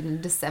accepted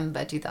in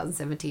December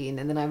 2017,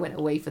 and then I went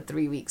away for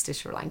 3 weeks to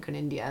Sri Lanka and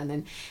India, and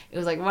then it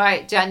was like,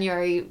 right,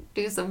 January,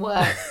 do some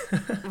work,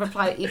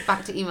 reply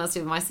back to emails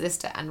to my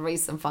solicitor and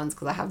raise some funds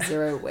because I have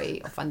zero way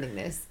of funding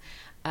this.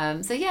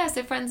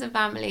 So friends and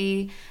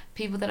family,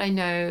 people that I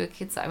know,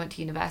 kids that I went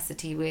to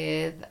university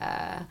with,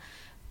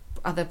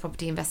 other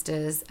property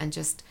investors, and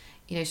just,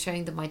 you know,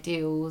 showing them my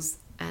deals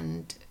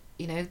and,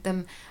 you know,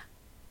 them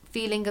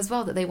feeling as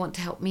well that they want to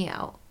help me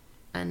out.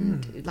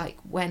 And like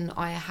when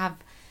I have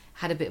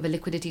had a bit of a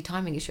liquidity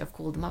timing issue, I've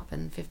called them up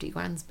and 50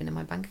 grand's been in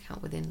my bank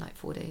account within like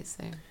 4 days.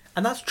 So.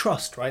 And that's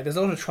trust, right? There's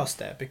a lot of trust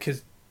there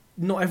because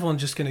not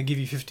everyone's just going to give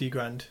you 50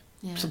 grand.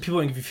 Yeah. Some people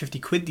won't give you 50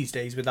 quid these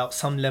days without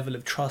some level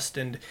of trust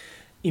and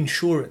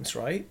insurance,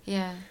 right?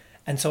 Yeah.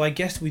 And so I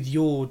guess with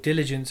your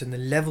diligence and the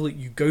level that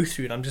you go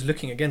through, and I'm just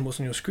looking again what's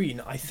on your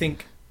screen, I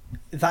think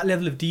that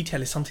level of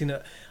detail is something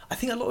that I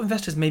think a lot of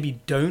investors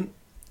maybe don't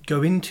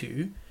go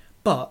into,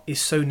 but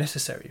is so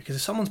necessary. Because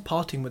if someone's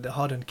parting with their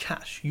hard-earned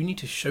cash, you need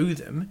to show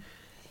them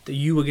that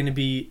you are going to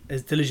be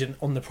as diligent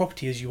on the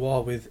property as you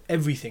are with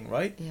everything,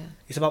 right? Yeah.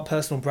 It's about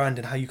personal brand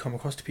and how you come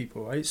across to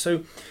people, right?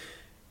 So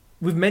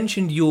we've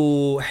mentioned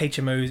your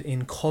HMOs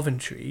in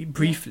Coventry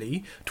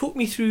briefly. Talk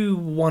me through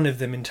one of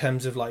them in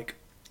terms of like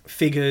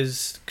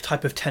figures,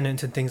 type of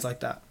tenant and things like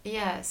that.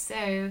 Yeah,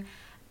 so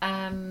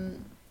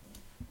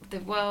the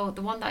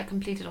one that I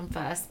completed on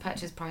first,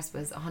 purchase price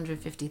was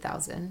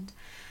 150,000.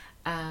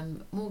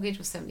 Mortgage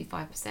was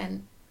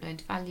 75% loan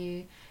to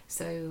value.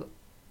 So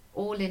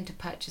all in to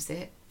purchase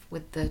it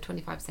with the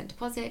 25%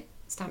 deposit,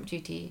 stamp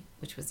duty,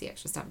 which was the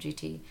extra stamp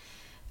duty,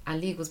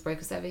 and legals,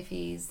 broker survey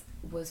fees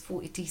was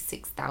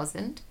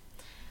 46,000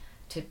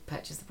 to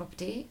purchase the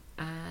property.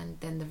 And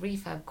then the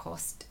refurb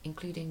cost,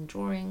 including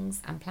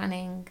drawings and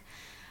planning,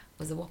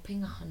 was a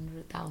whopping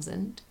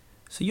 100,000.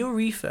 So your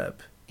refurb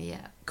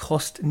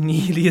cost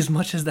nearly as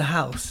much as the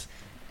house.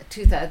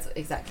 2/3,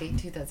 exactly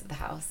 2/3 of the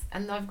house.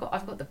 And I've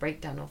got the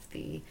breakdown of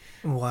the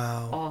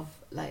of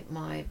like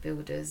my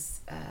builder's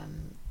of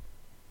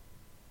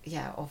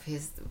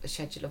his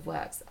schedule of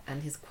works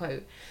and his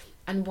quote.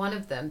 And one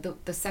of them,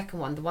 the second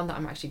one, the one that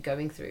I'm actually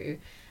going through,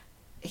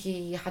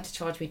 he had to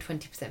charge me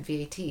 20%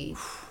 VAT.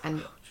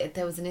 And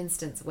there was an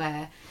instance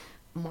where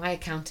my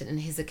accountant and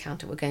his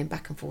accountant were going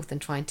back and forth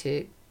and trying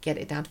to get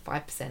it down to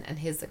 5%, and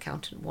his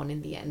accountant won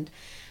in the end.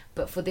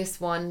 But for this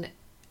one,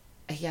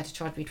 he had to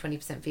charge me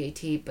 20%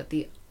 VAT, but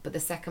the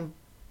second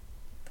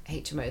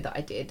HMO that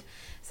I did,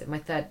 so my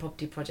third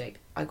property project,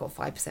 I got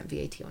 5%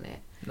 VAT on it.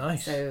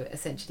 Nice. So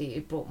essentially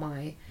it brought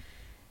my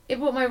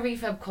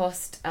refurb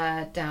cost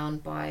down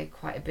by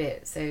quite a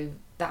bit. So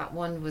that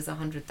one was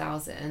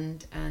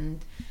 100,000,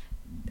 and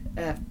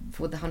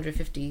for the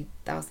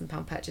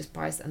 £150,000 purchase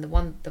price, and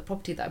the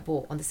property that I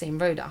bought on the same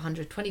road at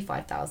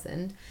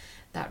 125,000,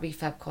 that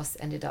refurb cost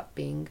ended up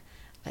being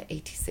like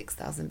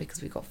 86,000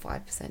 because we got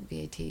 5%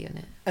 VAT on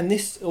it. And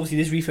this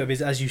refurb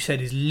is, as you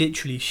said, is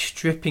literally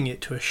stripping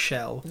it to a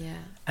shell, Yeah.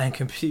 and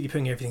completely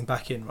putting everything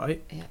back in,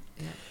 right? Yeah.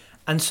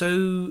 And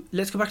so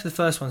let's go back to the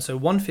first one. So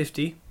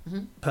 150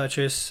 Mm-hmm.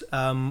 purchase,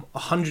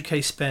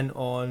 100k spent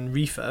on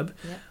refurb.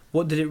 Yeah.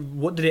 What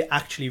did it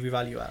actually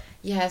revalue at?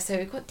 Yeah, so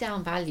it got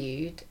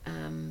downvalued.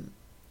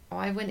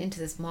 I went into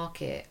this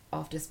market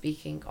after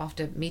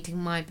meeting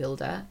my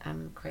builder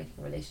and creating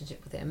a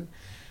relationship with him.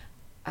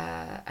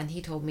 And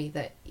he told me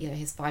that, you know,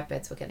 his 5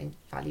 beds were getting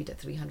valued at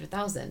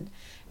 300,000.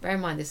 Bear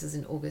in mind, this was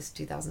in August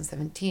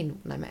 2017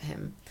 when I met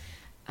him.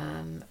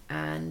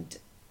 And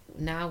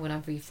now when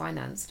I've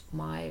refinanced,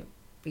 my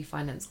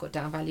refinance got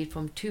downvalued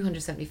from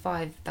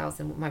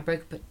 275,000, what my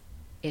broker put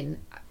in,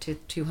 to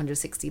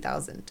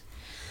 260,000.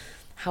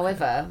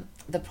 However,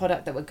 the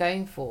product that we're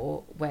going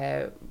for,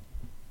 we're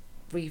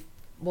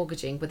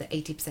remortgaging with an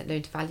 80%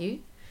 loan to value.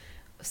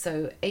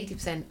 So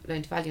 80%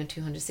 loan to value on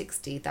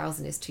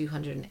 260,000 is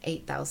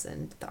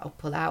 208,000 that I'll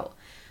pull out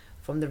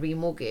from the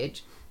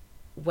remortgage.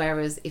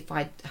 Whereas if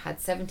I had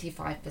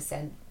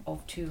 75%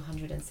 of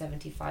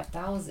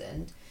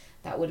 275,000,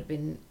 that would have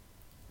been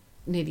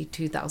nearly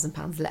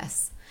 £2,000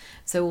 less.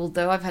 So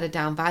although I've had a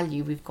down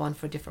value, we've gone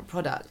for a different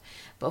product.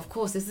 But of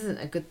course, this isn't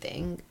a good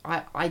thing.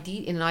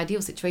 In an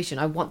ideal situation,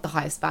 I want the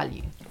highest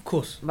value. Of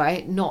course.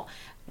 Right?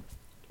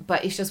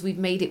 But it's just we've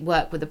made it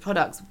work with the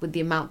products, with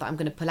the amount that I'm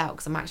going to pull out,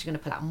 because I'm actually going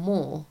to pull out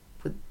more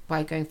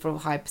by going for a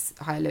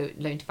higher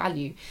loan to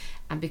value,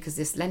 and because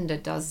this lender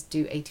does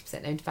do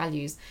 80% loan to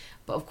values.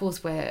 But of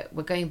course, we're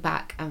going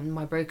back, and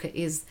my broker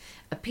is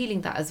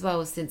appealing that as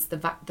well, since the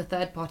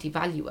third party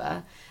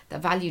valuer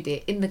that valued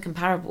it in the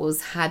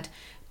comparables had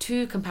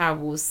 2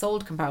 comparables,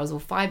 sold comparables, or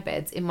 5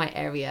 beds in my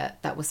area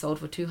that were sold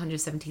for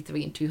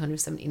 273 and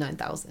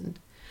 279,000.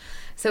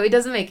 So it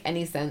doesn't make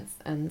any sense,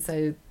 and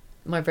so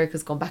my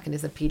broker's gone back and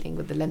is appealing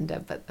with the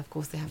lender, but of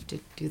course they have to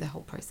do the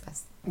whole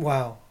process.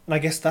 Wow. And I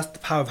guess that's the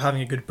power of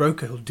having a good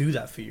broker who'll do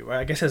that for you, right?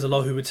 I guess there's a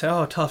lot who would say,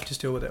 oh, tough,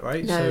 just deal with it,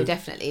 right? No,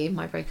 definitely.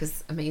 My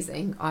broker's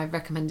amazing. I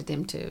recommended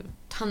him to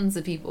tons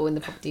of people in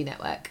the property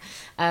network,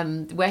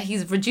 where he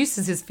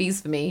reduces his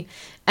fees for me.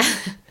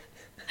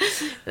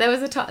 There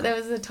was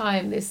a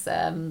time this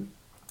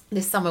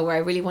summer where I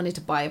really wanted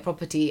to buy a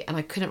property and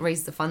I couldn't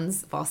raise the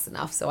funds fast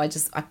enough, so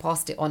I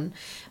passed it on.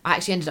 I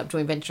actually ended up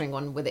joint venturing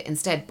on with it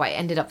instead, but I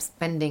ended up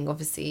spending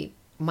obviously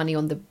money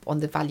on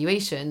the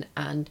valuation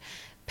and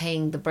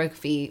paying the broker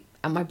fee,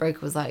 and my broker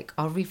was like,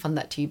 I'll refund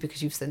that to you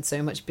because you've sent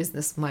so much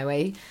business my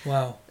way.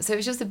 Wow. So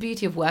it's just the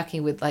beauty of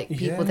working with like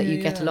people that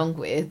you get along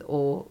with,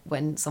 or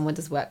when someone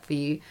does work for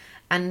you.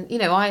 And you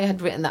know, I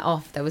had written that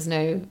off. There was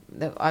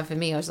for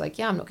me, I was like,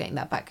 yeah, I'm not getting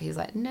that back. He was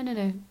like,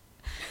 no.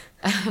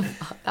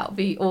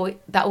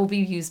 that will be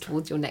used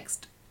towards your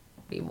next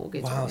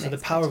remortgage. Wow, so the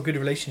power of good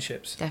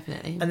relationships.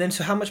 Definitely. And then,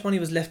 so how much money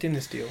was left in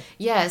this deal?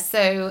 Yeah,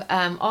 so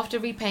after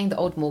repaying the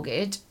old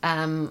mortgage,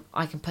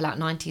 I can pull out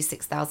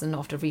 96,000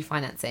 after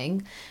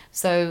refinancing.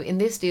 So in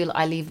this deal,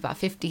 I leave about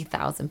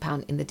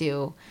 £50,000 in the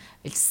deal.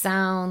 It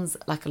sounds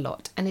like a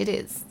lot, and it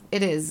is,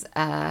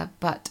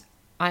 but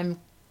I'm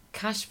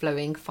cash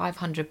flowing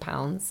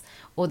 £500,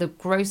 or the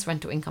gross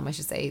rental income, I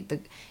should say,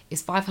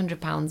 is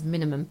 £500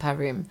 minimum per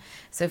room.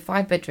 So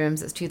 5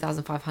 bedrooms, that's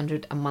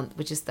 2,500 a month,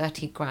 which is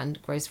 30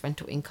 grand gross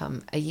rental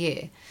income a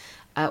year.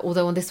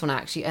 Although on this one I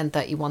actually earned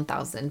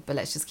 31,000, but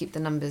let's just keep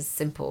the numbers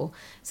simple.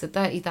 So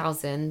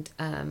 30,000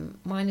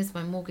 minus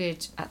my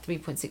mortgage at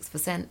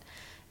 3.6%.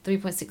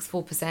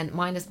 3.64%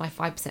 minus my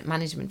 5%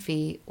 management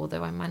fee,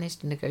 although I managed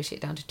to negotiate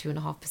down to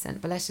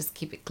 2.5%, but let's just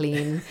keep it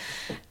clean.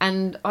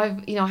 And I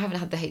haven't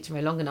had the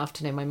HMO long enough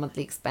to know my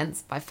monthly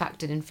expense, but I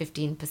factored in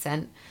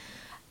 15%,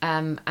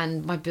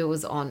 and my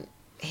bills aren't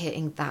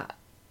hitting that,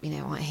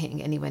 aren't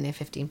hitting anywhere near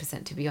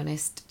 15%, to be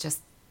honest,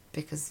 just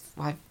because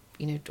I've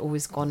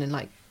always gone and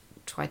like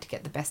tried to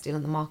get the best deal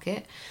on the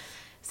market.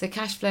 So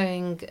cash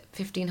flowing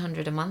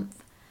 1,500 a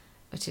month,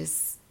 which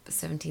is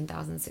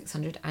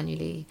 17,600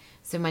 annually.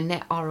 So my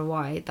net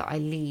ROI that I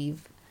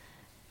leave,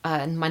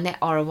 and my net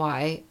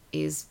ROI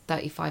is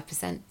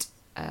 35%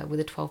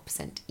 with a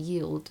 12%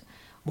 yield.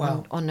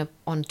 Wow.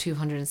 on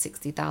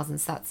 260,000.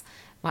 So that's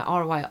my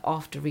ROI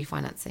after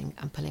refinancing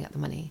and pulling out the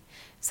money.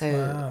 So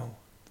wow.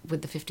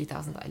 With the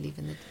 50,000 that I leave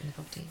in the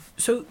property.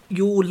 So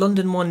your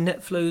London one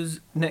net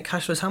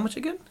cash flows how much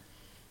again?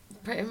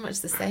 pretty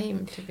much the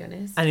same, to be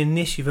honest. And in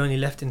this, you've only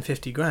left in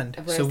 50 grand.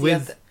 Whereas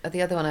So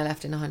the other one I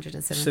left in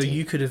 170. So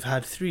you could have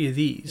had 3 of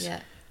these.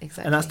 Yeah,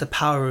 exactly. And that's the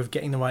power of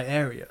getting the right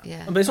area.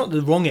 Yeah. But it's not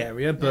the wrong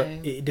area, but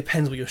No. it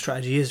depends what your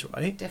strategy is,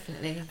 right?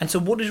 Definitely. And so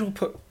what does your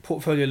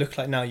portfolio look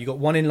like now? You got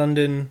 1 in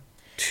London,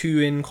 2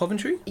 in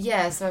Coventry?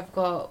 Yeah, so I've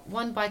got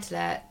 1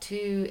 buy-to-let,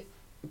 2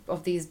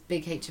 of these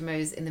big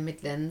HMOs in the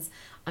Midlands.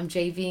 I'm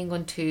JVing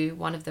on 2,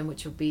 one of them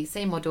which will be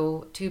same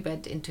model,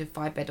 2-bed into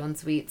 5-bed en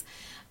suites.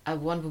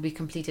 One will be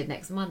completed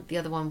next month, the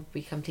other one will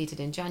be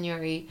completed in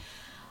January.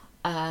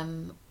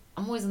 I'm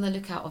always on the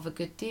lookout of a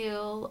good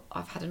deal.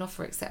 I've had an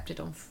offer accepted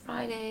on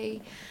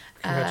Friday.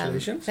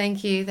 Congratulations.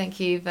 Thank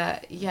you.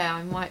 But yeah,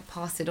 I might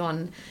pass it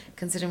on,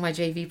 considering my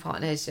JV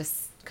partner has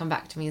just come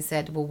back to me and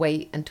said, we'll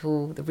wait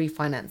until the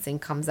refinancing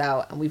comes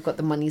out and we've got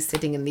the money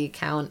sitting in the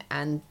account,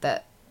 and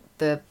that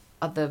the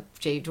other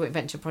joint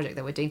venture project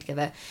that we're doing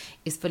together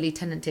is fully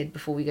tenanted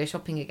before we go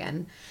shopping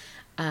again.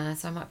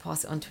 So I might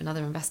pass it on to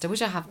another investor,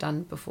 which I have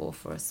done before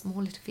for a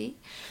small little fee.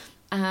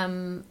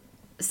 And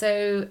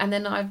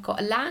then I've got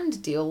a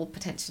land deal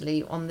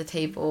potentially on the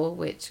table,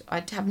 which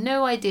I have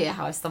no idea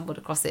how I stumbled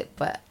across it,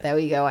 but there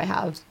we go, I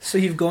have. So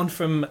you've gone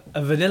from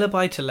a vanilla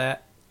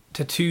buy-to-let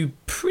to 2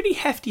 pretty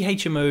hefty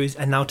HMOs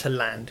and now to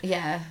land.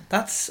 Yeah.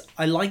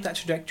 I like that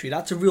trajectory.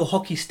 That's a real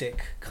hockey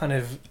stick kind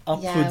of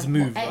upwards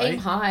move, right? Aim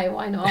high,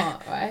 why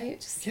not, right?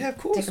 Just yeah, of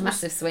course. take a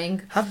massive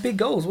swing. Have big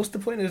goals. What's the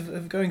point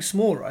of going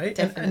small, right?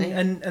 Definitely.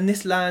 And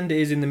this land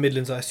is in the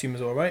Midlands, I assume,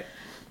 as well, right?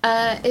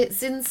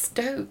 It's in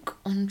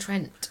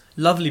Stoke-on-Trent.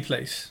 Lovely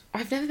place.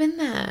 I've never been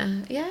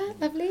there. Yeah,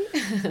 lovely.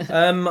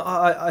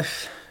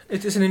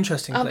 It's an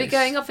interesting place. I'll be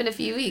going off in a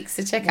few weeks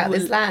to check out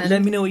this land.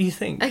 Let me know what you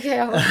think. Okay,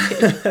 I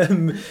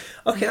will.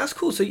 Okay, that's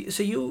cool. So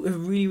you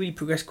have really, really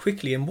progressed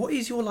quickly. And what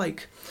is your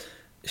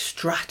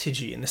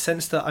strategy, in the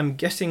sense that I'm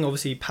guessing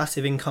obviously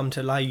passive income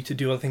to allow you to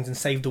do other things and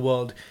save the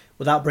world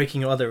without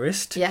breaking your other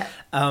wrist? Yeah.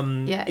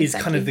 Is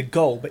kind of the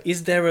goal. But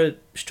is there a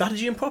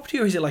strategy in property,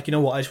 or is it I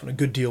just want a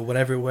good deal,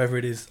 whatever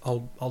it is,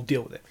 I'll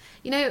deal with it?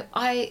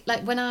 I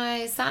when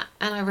I sat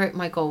and I wrote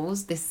my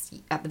goals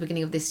at the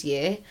beginning of this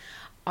year,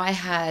 I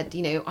had,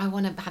 I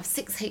want to have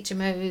 6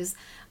 HMOs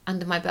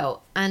under my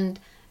belt.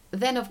 And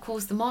then, of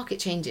course, the market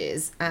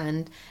changes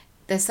and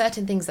there's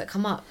certain things that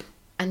come up,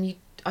 and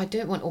I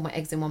don't want all my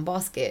eggs in one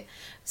basket.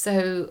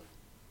 So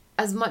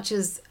as much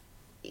as,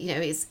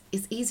 it's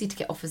easy to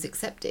get offers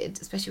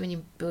accepted, especially when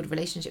you build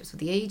relationships with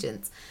the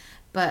agents,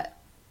 but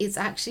it's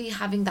actually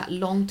having that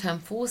long-term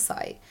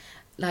foresight.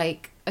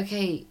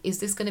 Okay, is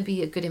this going to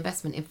be a good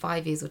investment in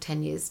 5 years or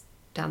 10 years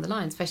down the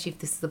line, especially if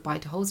this is a buy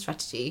to hold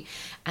strategy?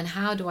 And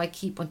how do I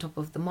keep on top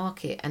of the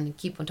market and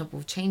keep on top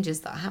of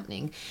changes that are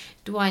happening?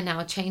 Do I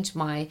now change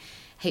my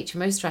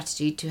HMO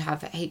strategy to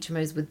have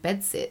HMOs with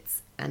bed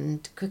sits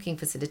and cooking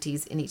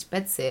facilities in each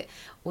bed sit,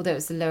 although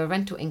it's a lower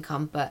rental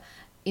income? But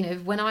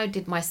when I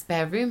did my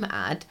spare room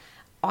ad,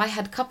 I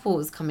had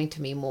couples coming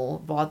to me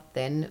more rather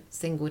than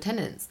single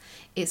tenants.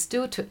 It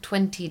still took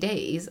 20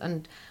 days,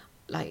 and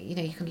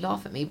you can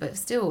laugh at me, but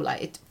still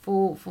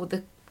for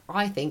the,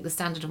 I think, the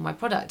standard of my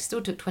product, it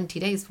still took 20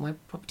 days for my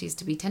properties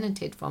to be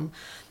tenanted from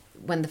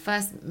when the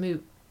first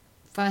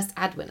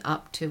ad went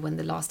up to when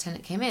the last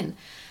tenant came in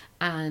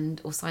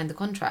or signed the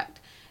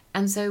contract.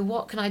 And so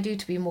what can I do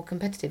to be more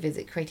competitive? Is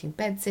it creating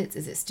bed sits?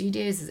 Is it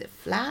studios? Is it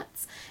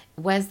flats?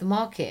 Where's the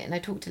market? And I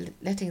talk to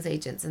lettings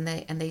agents and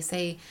they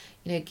say,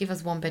 give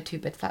us 1-bed,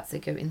 2-bed flats, they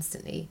go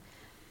instantly.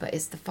 But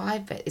is it the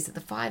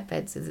 5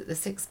 beds? Is it the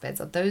 6 beds?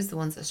 Are those the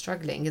ones that are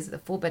struggling? Is it the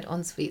 4-bed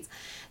en-suites?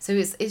 So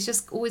it's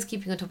just always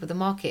keeping on top of the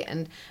market.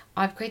 And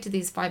I've created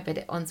these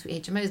 5-bed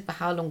en-suite HMOs, but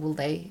how long will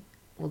they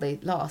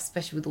last,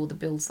 especially with all the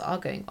builds that are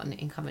going on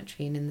in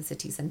Coventry and in the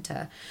city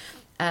centre?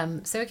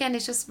 So again,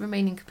 it's just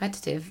remaining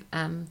competitive.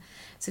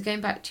 So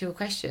going back to your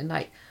question,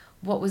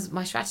 what was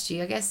my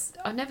strategy? I guess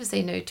I'll never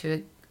say no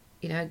to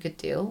a good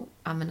deal.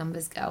 I'm a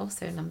numbers girl,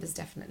 so numbers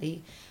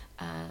definitely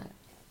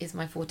is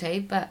my forte.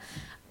 But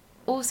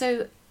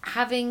also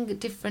having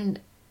different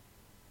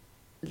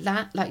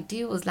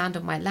deals land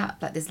on my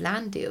lap, like this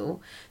land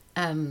deal,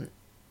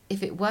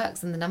 if it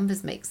works and the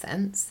numbers make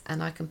sense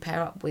and I can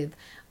pair up with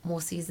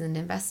more seasoned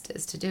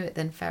investors to do it,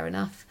 then fair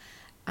enough.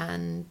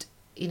 And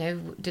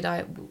would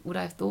I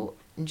have thought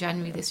in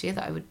January this year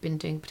that I would have been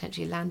doing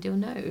potentially a land deal?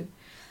 No.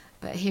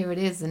 But here it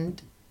is, and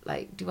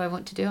do I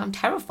want to do it? I'm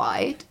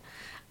terrified.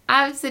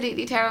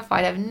 Absolutely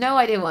terrified. I have no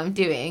idea what I'm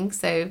doing.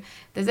 So if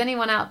there's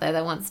anyone out there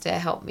that wants to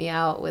help me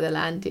out with a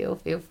land deal,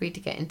 feel free to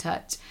get in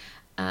touch.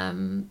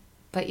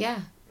 But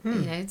yeah,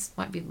 it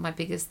might be my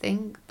biggest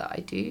thing that I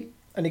do.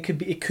 And it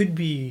could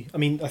be, I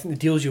think the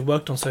deals you've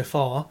worked on so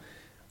far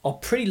are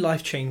pretty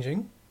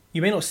life-changing.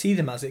 You may not see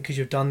them as it because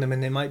you've done them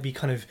and they might be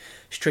kind of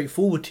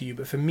straightforward to you.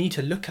 But for me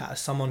to look at as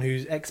someone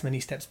who's X many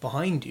steps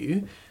behind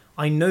you,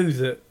 I know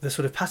that the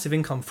sort of passive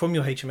income from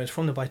your HMOs,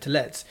 from the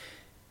buy-to-lets,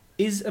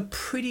 is a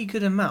pretty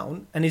good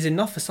amount and is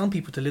enough for some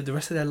people to live the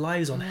rest of their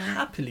lives on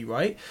happily,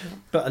 right? Yeah.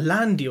 But a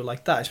land deal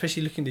like that,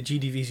 especially looking at the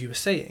GDVs you were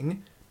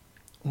saying,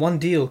 one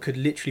deal could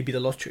literally be the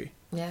lottery.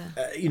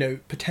 Yeah.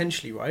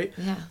 Potentially, right?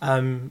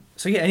 Yeah.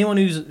 So yeah, anyone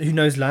who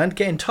knows land,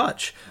 get in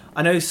touch.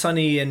 I know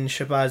Sunny and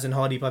Shabazz and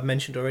Hardeep I've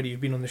mentioned already.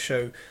 You've been on the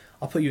show.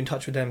 I'll put you in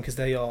touch with them because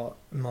they are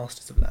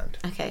masters of land.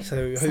 Okay.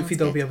 So hopefully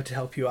they'll be able to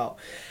help you out.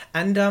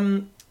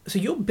 And so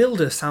your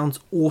builder sounds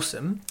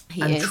awesome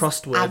and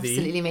trustworthy.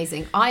 Absolutely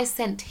amazing. I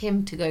sent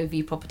him to go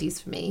view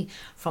properties for me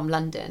from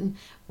London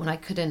when I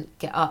couldn't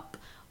get up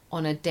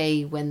on a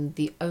day when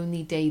the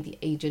only day the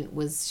agent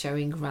was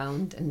showing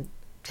around and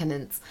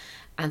tenants.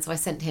 And so I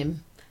sent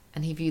him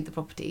and he viewed the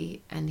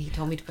property and he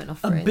told me to put an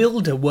offer in. A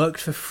builder worked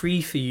for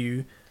free for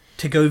you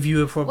to go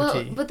view a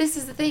property. Well, but this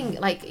is the thing.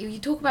 Like, you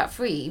talk about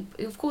free.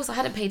 Of course, I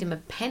hadn't paid him a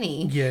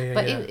penny.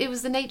 But it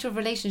was the nature of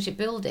relationship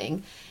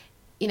building.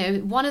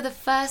 One of the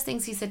first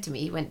things he said to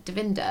me, he went,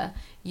 Devinder,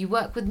 you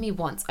work with me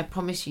once. I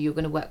promise you're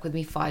going to work with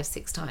me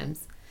 5-6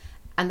 times.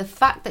 And the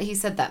fact that he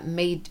said that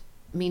made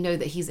me know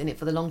that he's in it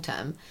for the long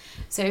term.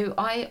 So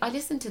I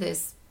listened to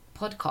this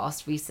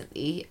podcast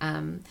recently,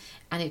 and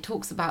it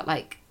talks about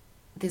like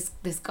this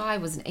guy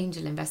was an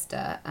angel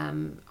investor.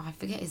 I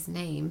forget his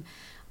name.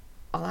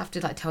 I'll have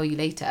to tell you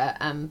later.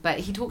 But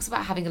he talks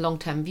about having a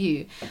long-term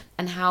view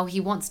and how he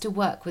wants to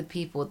work with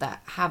people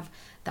that have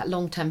that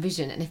long-term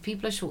vision. And if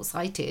people are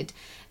short-sighted,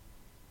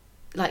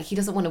 he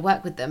doesn't want to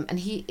work with them. And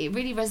it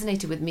really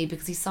resonated with me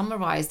because he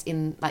summarized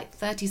in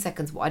 30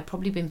 seconds what I'd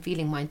probably been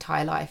feeling my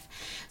entire life.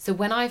 So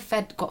when I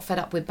got fed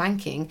up with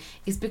banking,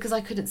 it's because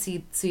I couldn't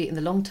see it in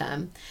the long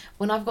term.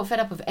 When I've got fed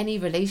up of any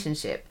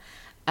relationship,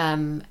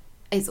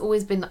 it's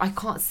always been, I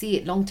can't see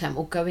it long term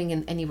or going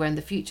in anywhere in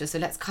the future. So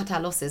let's cut our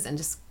losses and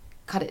just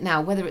cut it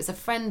now, whether it's a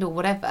friend or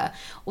whatever,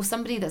 or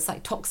somebody that's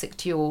toxic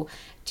to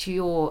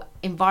your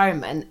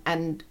environment.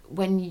 And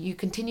when you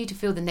continue to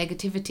feel the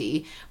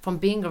negativity from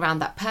being around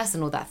that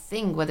person or that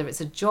thing, whether it's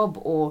a job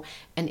or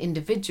an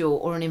individual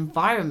or an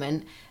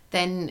environment,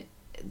 then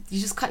you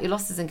just cut your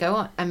losses and go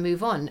on and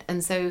move on.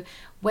 And so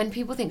when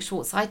people think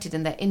short-sighted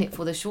and they're in it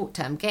for the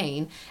short-term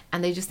gain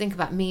and they just think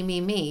about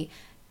me,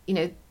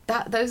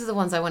 those are the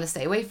ones I want to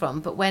stay away from.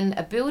 But when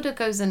a builder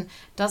goes and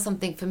does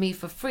something for me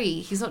for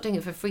free, he's not doing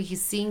it for free.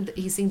 He's seeing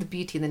the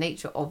beauty and the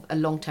nature of a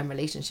long-term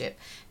relationship,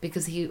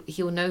 because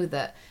he'll know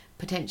that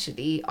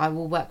potentially I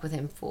will work with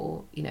him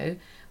for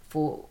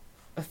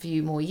a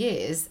few more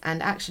years,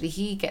 and actually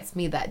he gets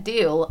me that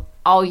deal.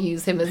 I'll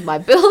use him as my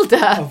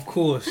builder, of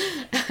course,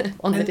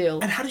 the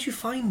deal. And how did you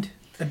find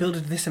a builder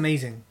this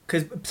amazing?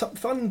 Because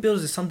finding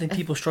builders is something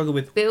people struggle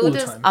with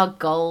builders all the time. Are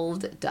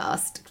gold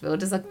dust.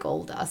 Builders are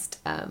gold dust.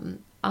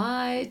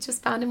 I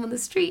just found him on the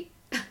street.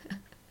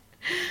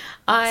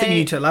 I think you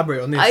need to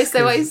elaborate on this.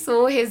 I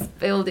saw his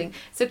building.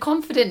 So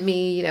Confident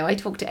Me, I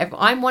talk to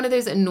everyone. I'm one of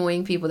those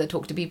annoying people that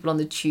talk to people on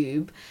the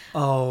tube.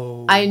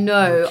 Oh, I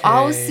know. Okay.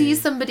 I'll see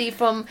somebody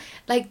from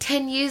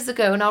 10 years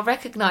ago and I'll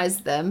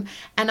recognize them,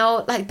 and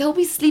they'll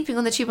be sleeping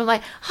on the tube. I'm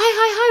like,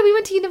 hi, we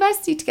went to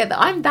university together.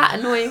 I'm that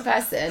annoying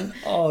person.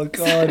 Oh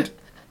God.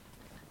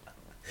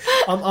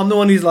 I'm the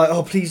one who's like,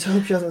 oh, please,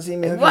 hope she hasn't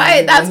seen me.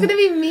 Right, that's going to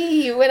be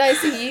me when I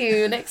see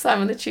you next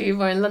time on the tube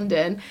or in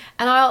London.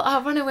 And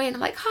I'll run away and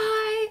I'm like,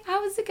 hi,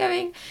 how is it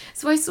going?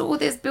 So I saw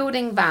this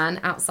building van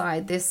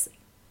outside this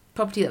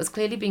property that was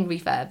clearly being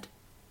refurbed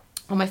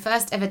on my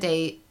first ever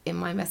day in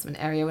my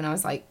investment area when I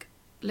was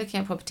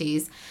looking at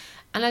properties.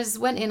 And I just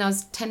went in, I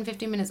was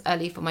 10-15 minutes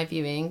early for my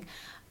viewing.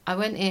 I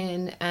went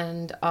in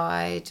and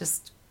I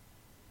just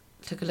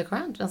took a look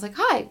around. And I was like,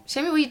 hi,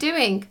 show me what you're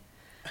doing.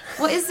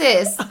 What is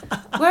this?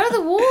 Where are the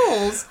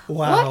walls?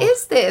 Wow. What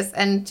is this?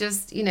 And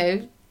just,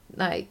 baby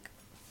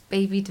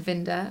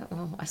Devinder.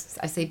 Well, I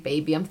say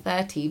baby, I'm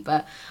 30,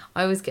 but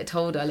I always get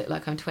told I look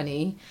like I'm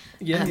 20.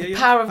 Yeah.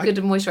 Power of good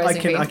moisturising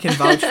cream. I can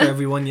vouch for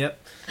everyone,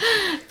 yep.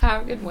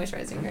 Power of good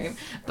moisturising cream.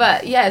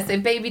 But yeah, so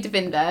baby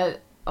Devinder,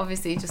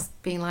 obviously just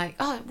being like,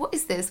 oh, what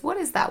is this? What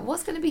is that?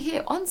 What's going to be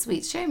here?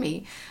 Ensuite, show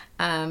me.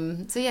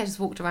 So yeah, just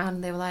walked around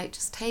and they were like,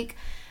 just take...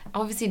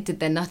 Obviously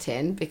did their nut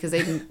in because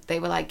they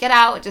were like, get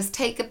out, just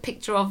take a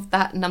picture of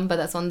that number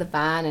that's on the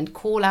van and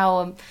call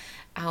our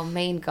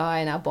main guy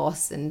and our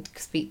boss and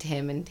speak to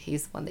him, and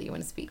he's the one that you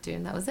want to speak to.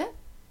 And that was it.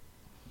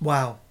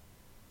 Wow.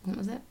 That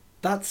was it.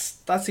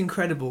 That's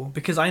incredible,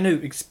 because I know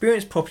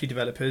experienced property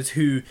developers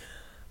who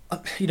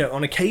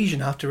on occasion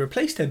have to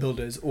replace their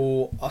builders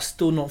or are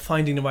still not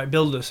finding the right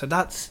builder. So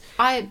that's...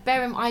 I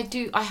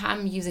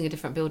am using a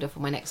different builder for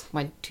my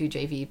 2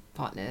 JV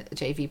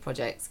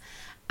projects.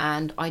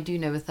 And I do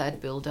know a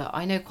third builder.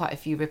 I know quite a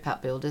few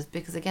rip-out builders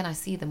because, again, I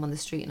see them on the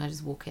street and I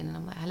just walk in and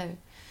I'm like, hello,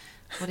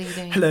 what are you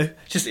doing? Hello.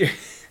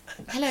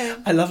 Hello.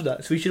 I love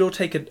that. So we should all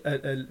take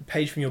a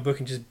page from your book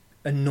and just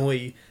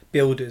annoy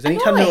builders.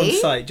 Anytime they're on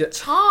site.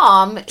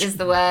 Charm is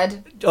the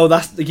word. Oh,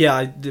 that's the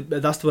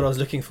word I was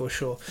looking for,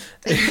 sure.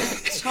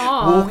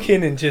 Charm. Walk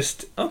in and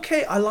just,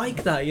 okay, I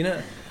like that,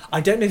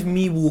 I don't know if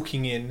me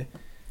walking in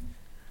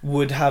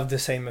would have the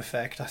same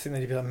effect. I think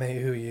they'd be like,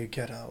 mate, who are you?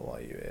 Get out, why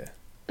are you here?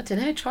 I don't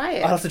know, try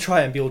it. I'd have to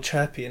try it and be all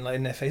chirpy and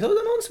in their face. Oh,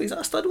 that's an ensuite, is that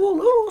a stud wall?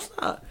 Oh, what's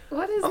that?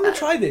 What is that? I'm going to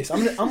try this.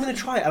 I'm going to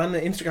try it and I'm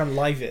going to Instagram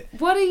live it.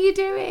 What are you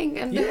doing?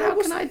 And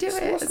how can I do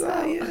it? What's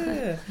that?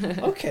 Yeah.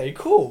 Okay,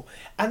 cool.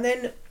 And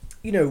then,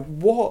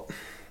 what...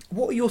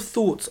 what are your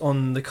thoughts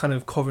on the kind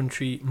of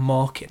Coventry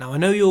market? Now, I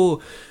know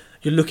you're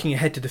looking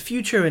ahead to the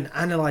future and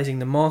analysing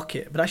the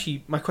market, but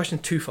actually my question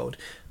is twofold.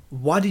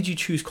 Why did you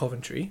choose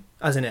Coventry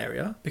as an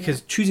area?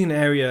 Because choosing an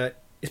area,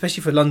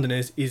 especially for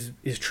Londoners, is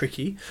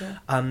tricky.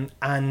 Yeah.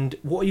 And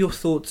what are your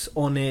thoughts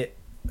on it,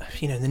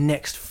 in the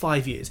next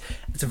 5 years?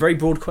 It's a very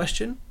broad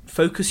question.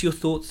 Focus your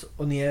thoughts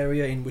on the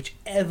area in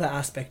whichever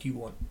aspect you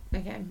want.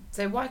 Okay,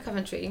 so why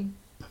Coventry?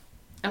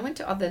 I went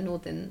to other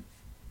northern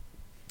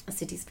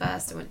cities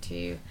first. I went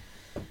to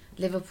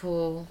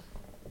Liverpool,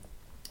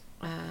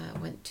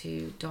 went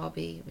to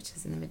Derby, which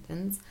is in the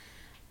Midlands,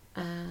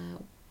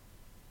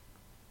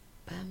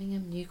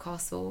 Birmingham,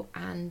 Newcastle,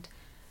 and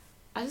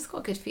I just got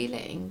a good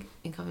feeling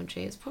in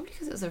Coventry. It's probably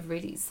because it was a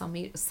really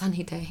sunny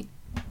day.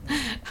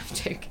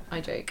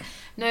 I joke.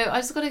 No,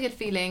 I just got a good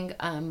feeling.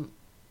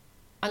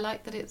 I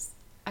like that it's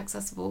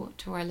accessible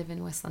to where I live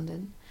in West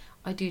London.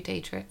 I do day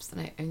trips,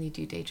 and I only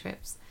do day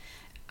trips,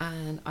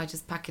 and I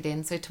just pack it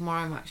in. So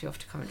tomorrow I'm actually off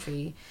to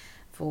Coventry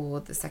for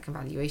the second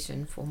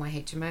valuation for my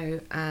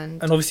HMO,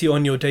 and obviously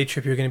on your day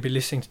trip you're going to be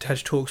listening to TED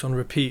Talks on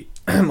repeat.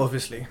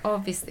 obviously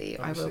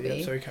I will be.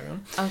 Yeah, sorry, carry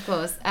on. Of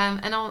course.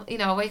 And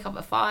I'll wake up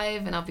at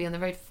 5 and I'll be on the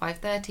road for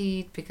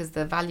 5:30 because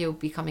the value will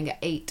be coming at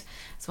 8,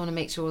 so I want to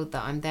make sure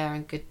that I'm there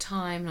in good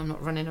time and I'm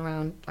not running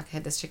around like a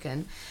headless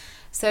chicken.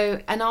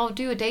 So, and I'll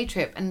do a day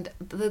trip, and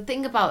the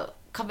thing about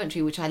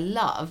Coventry, which I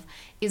love,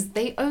 is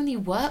they only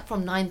work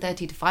from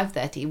 9:30 to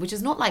 5:30, which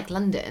is not like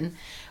London.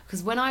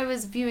 Because when I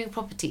was viewing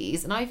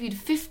properties, and I viewed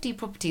 50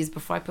 properties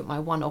before I put my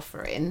one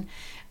offer in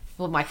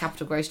for my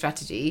capital growth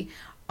strategy,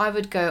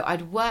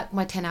 I'd work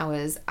my 10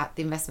 hours at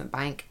the investment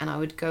bank, and I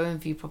would go and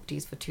view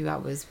properties for 2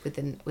 hours with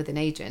an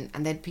agent,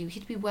 and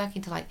he'd be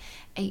working till like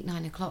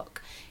 8-9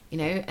 o'clock,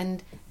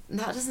 and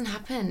that doesn't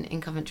happen in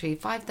Coventry.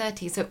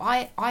 5:30. So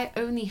I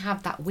only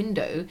have that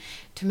window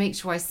to make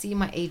sure I see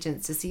my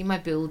agents, to see my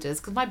builders,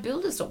 because my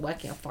builders stop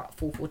working at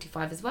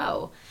 4:45 as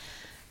well.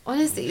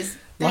 Honestly,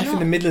 life in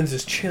the Midlands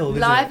is chilled.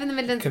 Life in the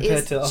Midlands compared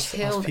is to us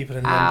people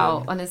in out,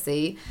 London.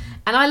 honestly,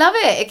 and I love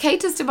it. It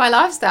caters to my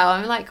lifestyle.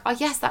 I'm like, oh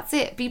yes, that's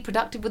it. Be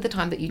productive with the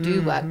time that you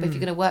do work. But if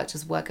you're going to work,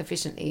 just work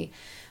efficiently.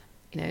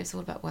 It's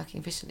all about working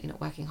efficiently, not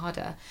working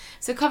harder.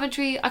 So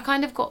Coventry, I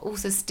kind of got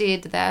also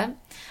steered there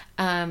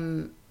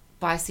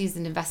by a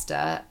seasoned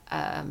investor.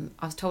 I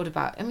was told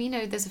about.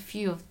 There's a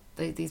few of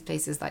these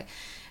places like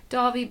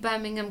Derby,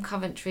 Birmingham,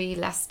 Coventry,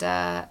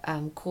 Leicester,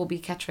 Corby,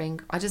 Kettering.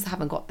 I just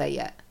haven't got there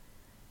yet.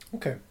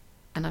 Okay.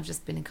 And I've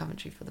just been in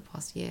Coventry for the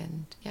past year,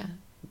 and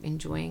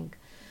enjoying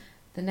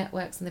the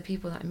networks and the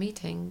people that I'm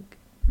meeting.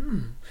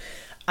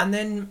 And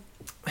then,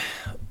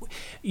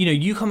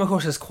 you come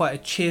across as quite a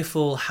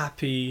cheerful,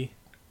 happy,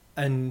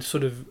 and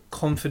sort of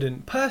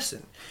confident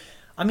person.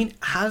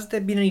 Has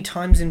there been any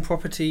times in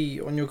property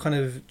on your kind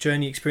of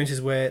journey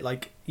experiences where,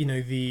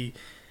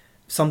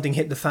 something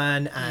hit the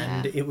fan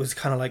and it was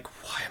kind of like,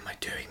 why am I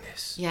doing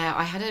this? Yeah,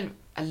 I had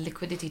a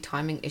liquidity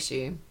timing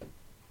issue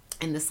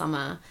in the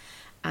summer.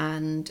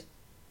 And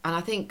I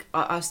think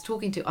I was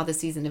talking to other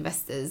seasoned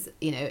investors,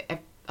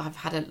 I've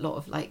had a lot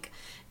of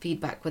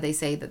feedback where they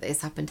say that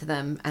this happened to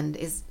them, and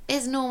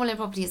it's normal in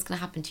property, it's going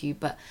to happen to you.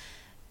 But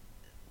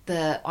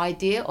the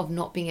idea of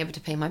not being able to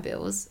pay my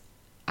bills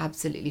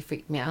absolutely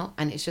freaked me out,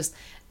 and it's just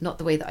not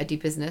the way that I do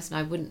business, and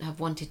I wouldn't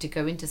have wanted to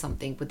go into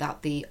something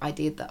without the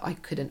idea that I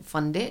couldn't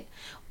fund it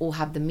or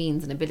have the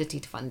means and ability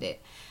to fund it.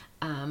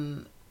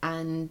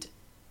 And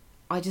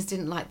I just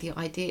didn't like the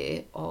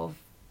idea of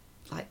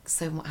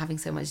having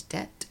so much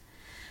debt,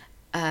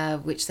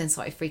 which then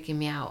started freaking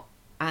me out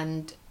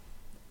and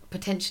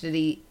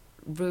potentially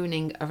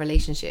ruining a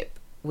relationship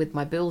with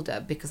my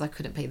builder because I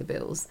couldn't pay the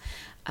bills.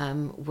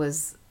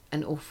 Was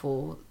an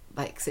awful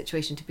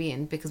situation to be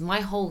in, because my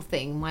whole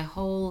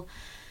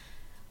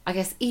I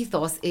guess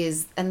ethos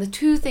is, and the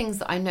two things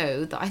that I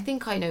know that I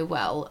think I know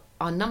well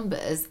are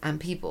numbers and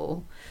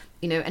people,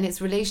 and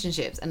it's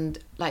relationships, and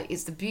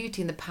it's the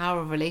beauty and the power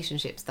of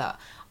relationships that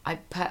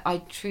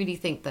I truly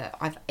think that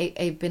I've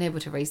been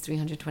able to raise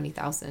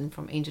 320,000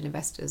 from angel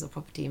investors or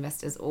property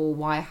investors, or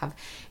why I have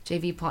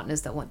JV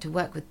partners that want to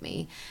work with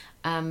me.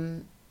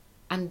 And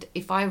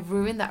if I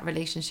ruin that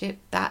relationship,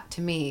 that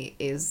to me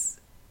is,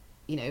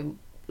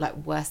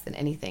 worse than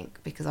anything,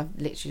 because I've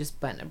literally just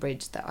burnt a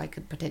bridge that I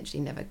could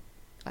potentially never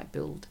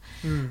build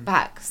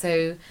back.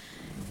 So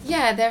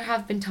yeah, there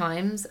have been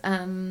times,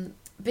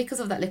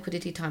 because of that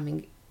liquidity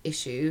timing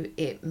issue,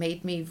 it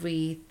made me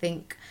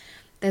rethink.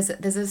 There's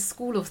a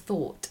school of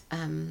thought.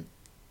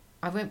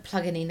 I won't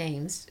plug any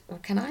names, or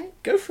can I?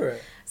 Go for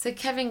it. So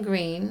Kevin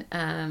Green,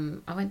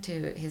 I went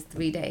to his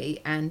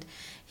 3-day, and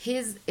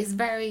his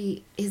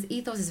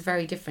ethos is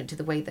very different to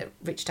the way that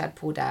Rich Dad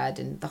Poor Dad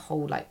and the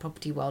whole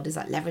property world is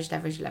leverage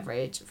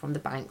from the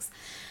banks.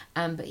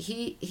 But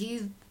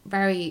he's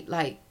very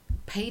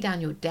pay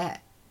down your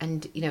debt,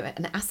 and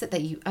an asset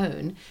that you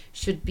own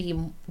should be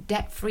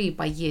debt free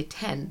by year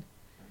 10.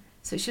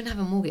 So it shouldn't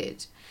have a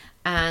mortgage,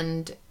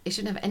 and it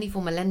shouldn't have any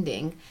form of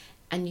lending,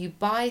 and you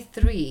buy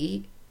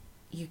 3,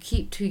 you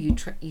keep 2,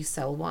 you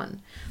sell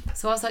 1.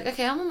 So I was like,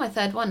 okay, I'm on my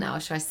 3rd one now.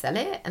 Should I sell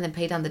it and then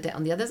pay down the debt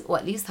on the others, or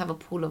at least have a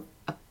pool of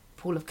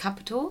pool of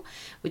capital,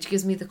 which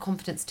gives me the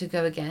confidence to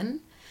go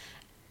again.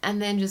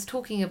 And then just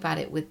talking about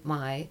it with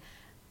my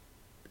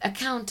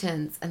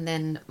accountants and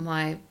then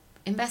my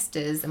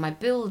investors and my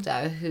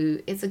builder, who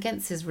it's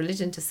against his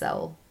religion to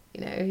sell,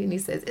 you know, and he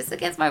says, it's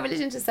against my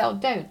religion to sell,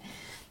 don't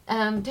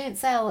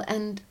sell.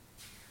 And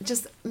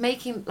just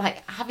making,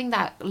 like, having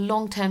that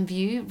long-term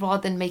view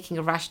rather than making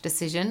a rash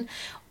decision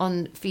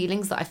on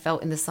feelings that I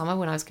felt in the summer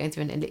when I was going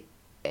through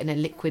in a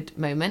liquid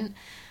moment.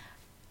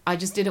 I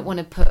just didn't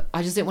want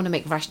to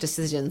make rash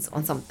decisions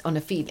on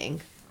a feeling.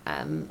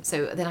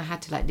 So then I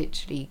had to, like,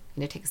 literally,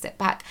 you know, take a step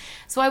back.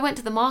 So I went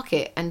to the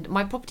market, and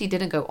my property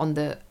didn't go on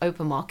the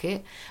open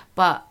market,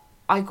 but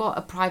I got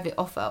a private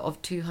offer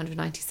of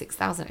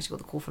 296,000. I actually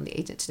got the call from the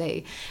agent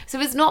today. So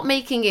it's not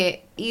making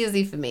it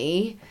easy for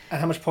me.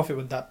 And how much profit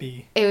would that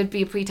be? It would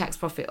be a pre-tax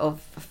profit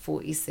of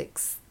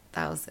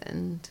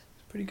 46,000.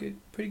 Pretty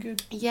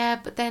good. Yeah,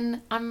 but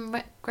then I'm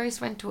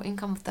gross rental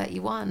income of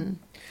 31.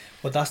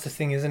 Well, that's the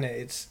thing, isn't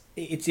it?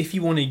 It's if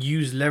you want to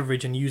use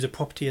leverage and use a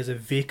property as a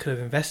vehicle of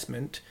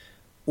investment,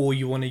 or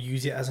you want to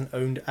use it as an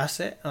owned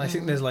asset. And I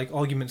think there's, like,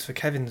 arguments for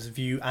Kevin's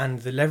view and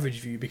the leverage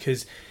view,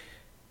 because,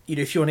 you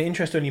know, if you're on an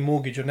interest-only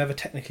mortgage, you're never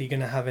technically going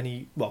to have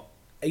any... Well,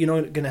 you're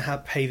not going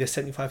to pay the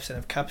 75%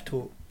 of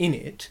capital in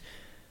it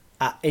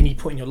at any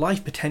point in your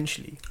life,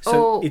 potentially.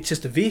 So it's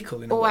just a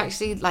vehicle in a way. Or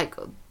actually, like...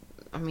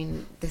 I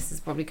mean, this is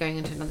probably going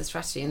into another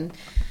strategy, and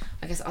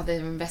I guess other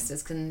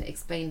investors can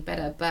explain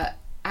better. But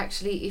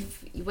actually,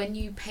 when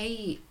you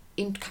pay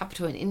in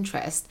capital and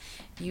interest,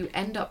 you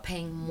end up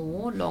paying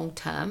more long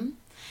term.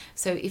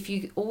 So if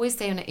you always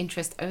stay on an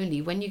interest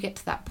only, when you get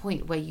to that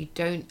point where you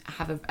don't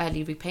have an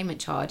early repayment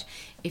charge,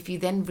 if you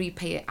then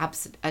repay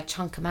a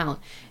chunk amount,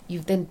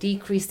 you've then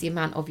decreased the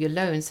amount of your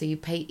loan, so you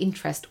pay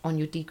interest on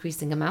your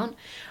decreasing amount.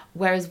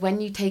 Whereas when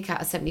you take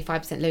out a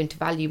 75% loan to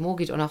value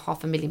mortgage on a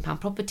 £500,000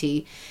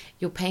 property,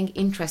 you're paying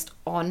interest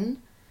on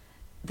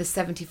the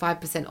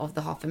 75% of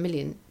the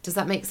 £500,000. Does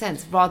that make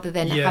sense? Rather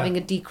than having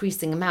a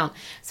decreasing amount.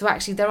 So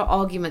actually there are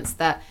arguments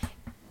that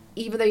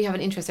even though you have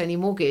an interest-only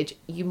mortgage,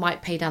 you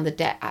might pay down the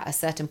debt at a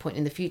certain point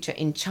in the future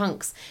in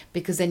chunks,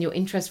 because then your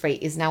interest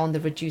rate is now on the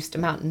reduced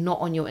amount, not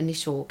on your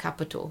initial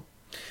capital.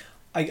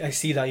 I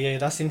see that. Yeah,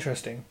 that's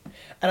interesting.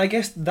 And I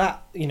guess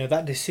that, you know,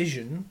 that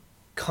decision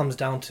comes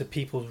down to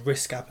people's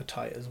risk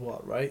appetite as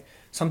well, right?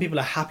 Some people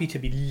are happy to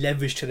be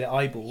leveraged to their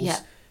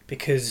eyeballs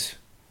because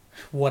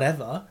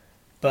whatever,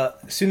 but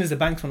as soon as the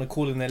banks want to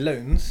call in their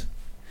loans,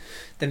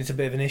 then it's a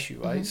bit of an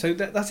issue, right? So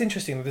that's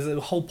interesting. There's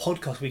a whole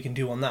podcast we can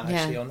do on that,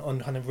 actually,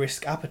 on kind of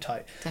risk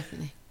appetite.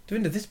 Definitely.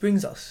 Davinda, this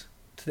brings us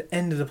to the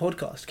end of the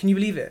podcast. Can you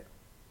believe it?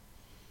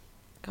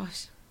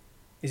 Gosh.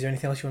 Is there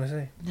anything else you want to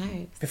say?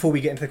 No. Before we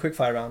get into the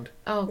quickfire round?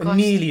 Oh, gosh. We're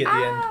nearly at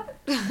the end.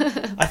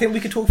 I think we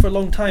could talk for a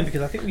long time,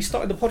 because I think we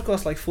started the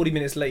podcast like 40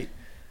 minutes late.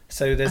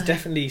 So there's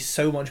definitely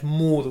so much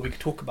more that we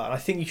could talk about. I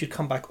think you should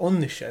come back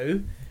on the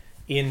show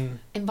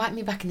Invite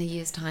me back in a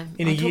year's time.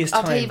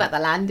 I'll tell you about the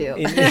land deal.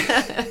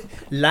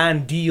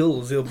 Land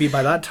deals. It'll be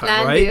by that time,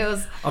 land right?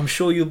 Deals. I'm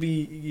sure you'll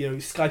be, you know,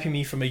 Skyping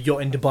me from a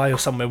yacht in Dubai or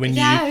somewhere when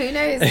who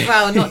knows?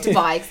 Well, not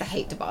Dubai, because I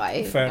hate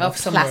Dubai. Fair enough.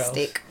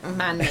 Plastic,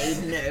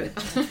 man-made, no.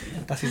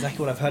 That's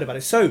exactly what I've heard about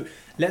it. So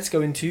let's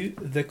go into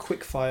the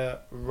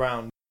quickfire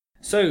round.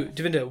 So,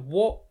 Davinda,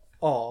 what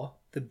are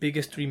the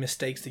biggest 3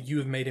 mistakes that you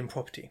have made in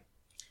property?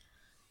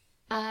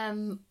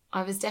 I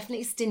was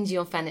definitely stingy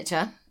on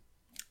furniture.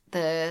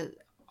 The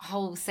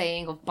whole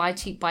saying of buy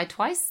cheap, buy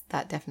twice,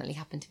 that definitely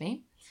happened to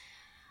me.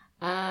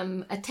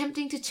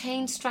 Attempting to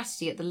change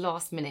strategy at the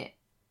last minute.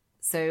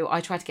 So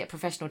I tried to get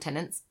professional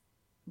tenants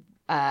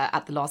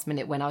at the last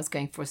minute when I was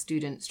going for a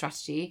student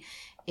strategy.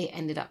 It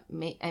ended up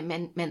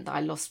meant that I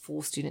lost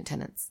 4 student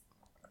tenants.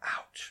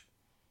 Ouch.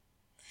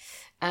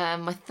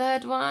 My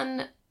third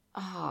one,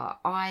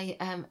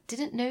 I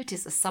didn't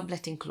notice a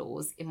subletting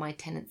clause in my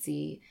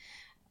tenancy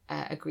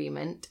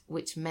agreement,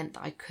 which meant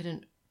that I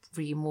couldn't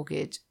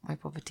remortgage my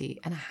property,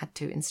 and I had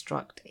to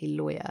instruct a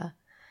lawyer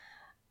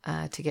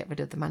to get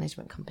rid of the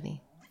management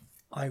company.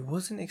 I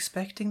wasn't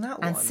expecting that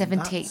one. And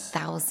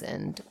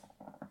 78,000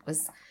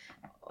 was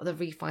the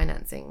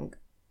refinancing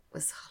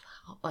was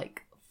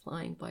like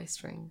flying by a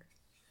string.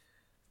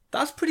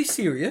 That's pretty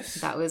serious.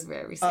 That was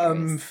very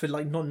serious. For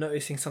like not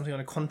noticing something on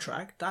a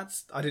contract,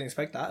 I didn't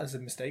expect that as a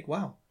mistake.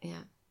 Wow.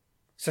 Yeah.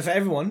 So for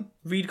everyone,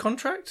 read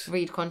contracts.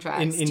 Read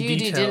contracts. In do detail.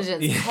 Due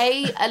diligence. Yeah.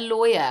 Pay a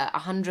lawyer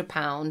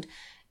 £100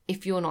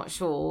 if you're not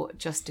sure,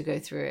 just to go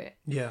through it.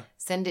 Yeah.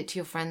 Send it to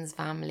your friends,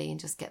 family, and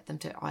just get them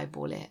to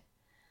eyeball it.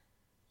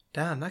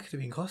 Damn, that could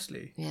have been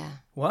costly. Yeah.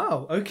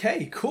 Wow.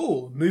 Okay,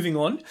 cool. Moving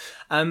on.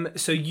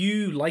 So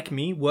you, like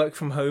me, work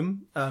from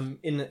home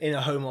in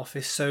a home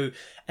office. And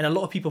a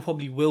lot of people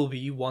probably will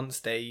be once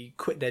they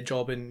quit their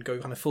job and go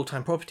kind of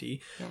full-time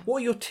property. Yeah. What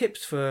are your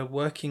tips for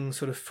working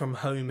sort of from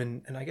home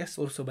and I guess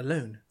also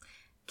alone?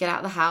 Get out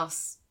of the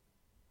house.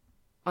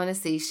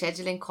 Honestly,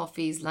 scheduling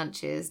coffees,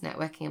 lunches,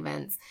 networking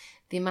events.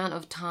 The amount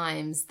of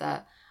times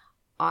that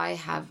I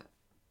have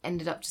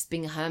ended up just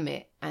being a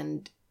hermit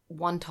and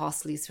one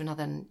task leads to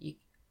another, and you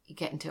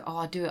get into,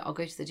 I'll do it, I'll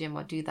go to the gym,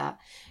 I'll do that.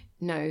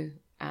 No,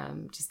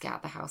 Just get out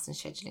of the house and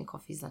scheduling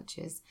coffees,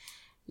 lunches.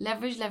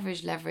 Leverage.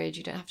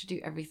 You don't have to do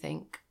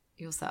everything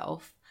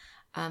yourself.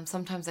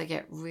 Sometimes I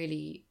get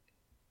really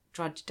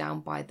drudged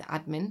down by the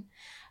admin,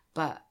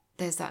 but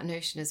there's that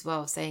notion as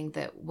well of saying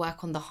that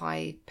work on the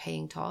high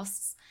paying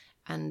tasks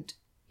and,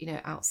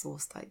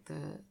 outsource like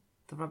the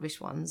rubbish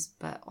ones.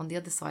 But on the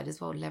other side as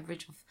well,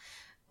 leverage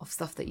of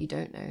stuff that you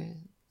don't know.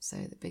 So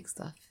the big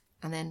stuff.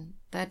 And then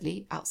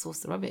thirdly,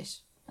 outsource the rubbish.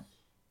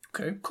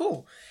 Okay,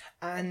 cool.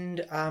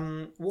 And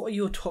what are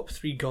your top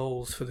 3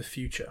 goals for the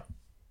future?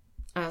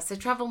 So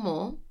travel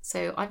more.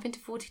 So I've been to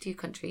 42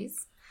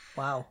 countries.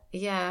 Wow.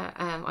 Yeah,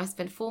 I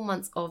spent 4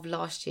 months of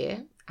last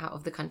year out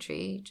of the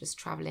country, just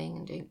traveling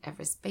and doing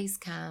Everest Base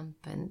Camp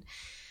and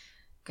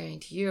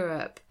going to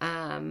Europe.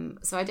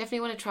 So I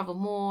definitely want to travel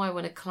more. I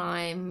want to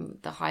climb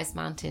the highest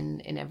mountain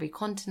in every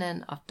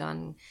continent. I've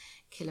done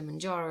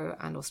Kilimanjaro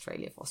and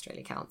Australia, if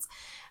Australia counts.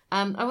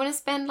 I want to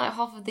spend like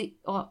half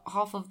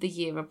of the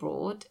year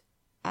abroad,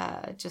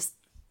 just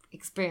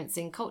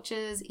experiencing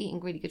cultures, eating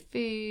really good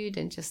food,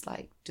 and just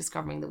like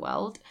discovering the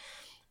world.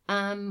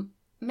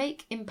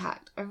 Make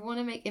impact. I want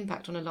to make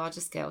impact on a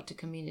larger scale to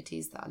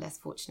communities that are less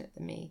fortunate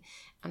than me.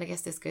 And I guess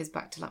this goes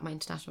back to like my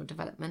international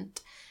development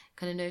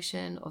kind of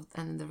notion of,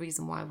 and the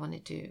reason why I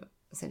wanted to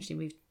essentially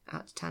move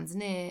out to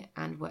Tanzania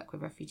and work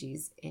with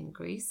refugees in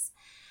Greece.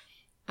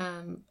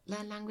 Learn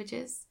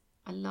languages.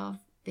 I love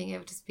being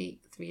able to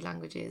speak 3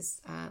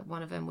 languages.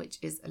 One of them, which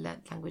is a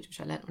learnt language, which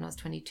I learnt when I was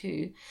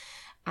 22.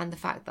 And the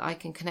fact that I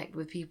can connect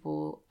with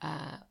people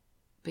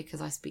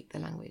because I speak the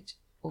language,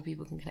 or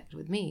people can connect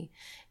with me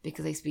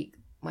because they speak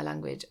my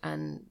language.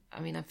 And I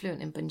mean, I'm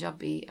fluent in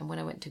Punjabi, and when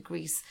I went to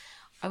Greece,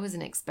 I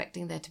wasn't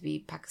expecting there to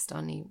be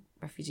Pakistani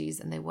refugees,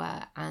 and they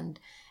were, and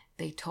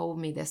they told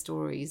me their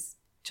stories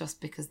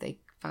just because they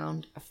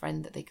found a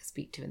friend that they could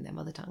speak to in their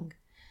mother tongue.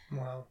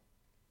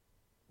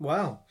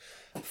 Wow.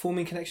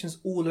 Forming connections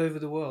all over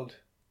the world.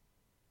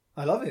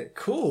 I love it.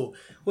 Cool.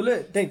 Well,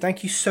 look, Dave,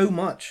 thank you so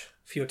much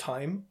for your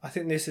time. I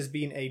think this has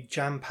been a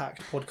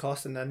jam-packed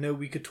podcast, and I know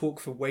we could talk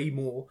for way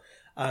more.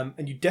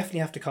 And you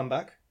definitely have to come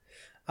back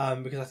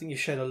because I think you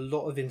shared a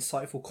lot of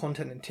insightful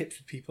content and tips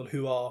with people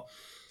who are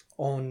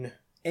on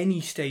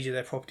any stage of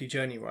their property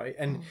journey, right?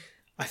 And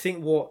I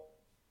think what,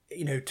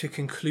 to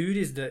conclude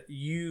is that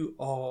you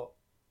are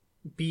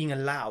being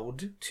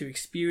allowed to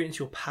experience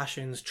your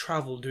passions,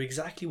 travel, do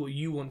exactly what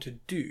you want to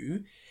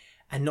do,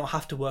 and not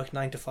have to work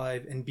 9 to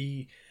 5 and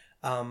be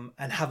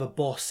and have a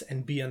boss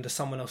and be under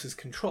someone else's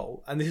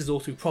control. And this is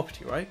all through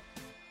property, right?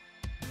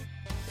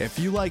 If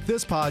you like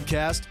this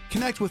podcast,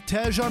 connect with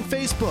Tej on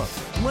Facebook,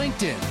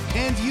 LinkedIn,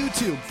 and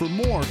YouTube for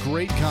more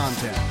great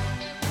content.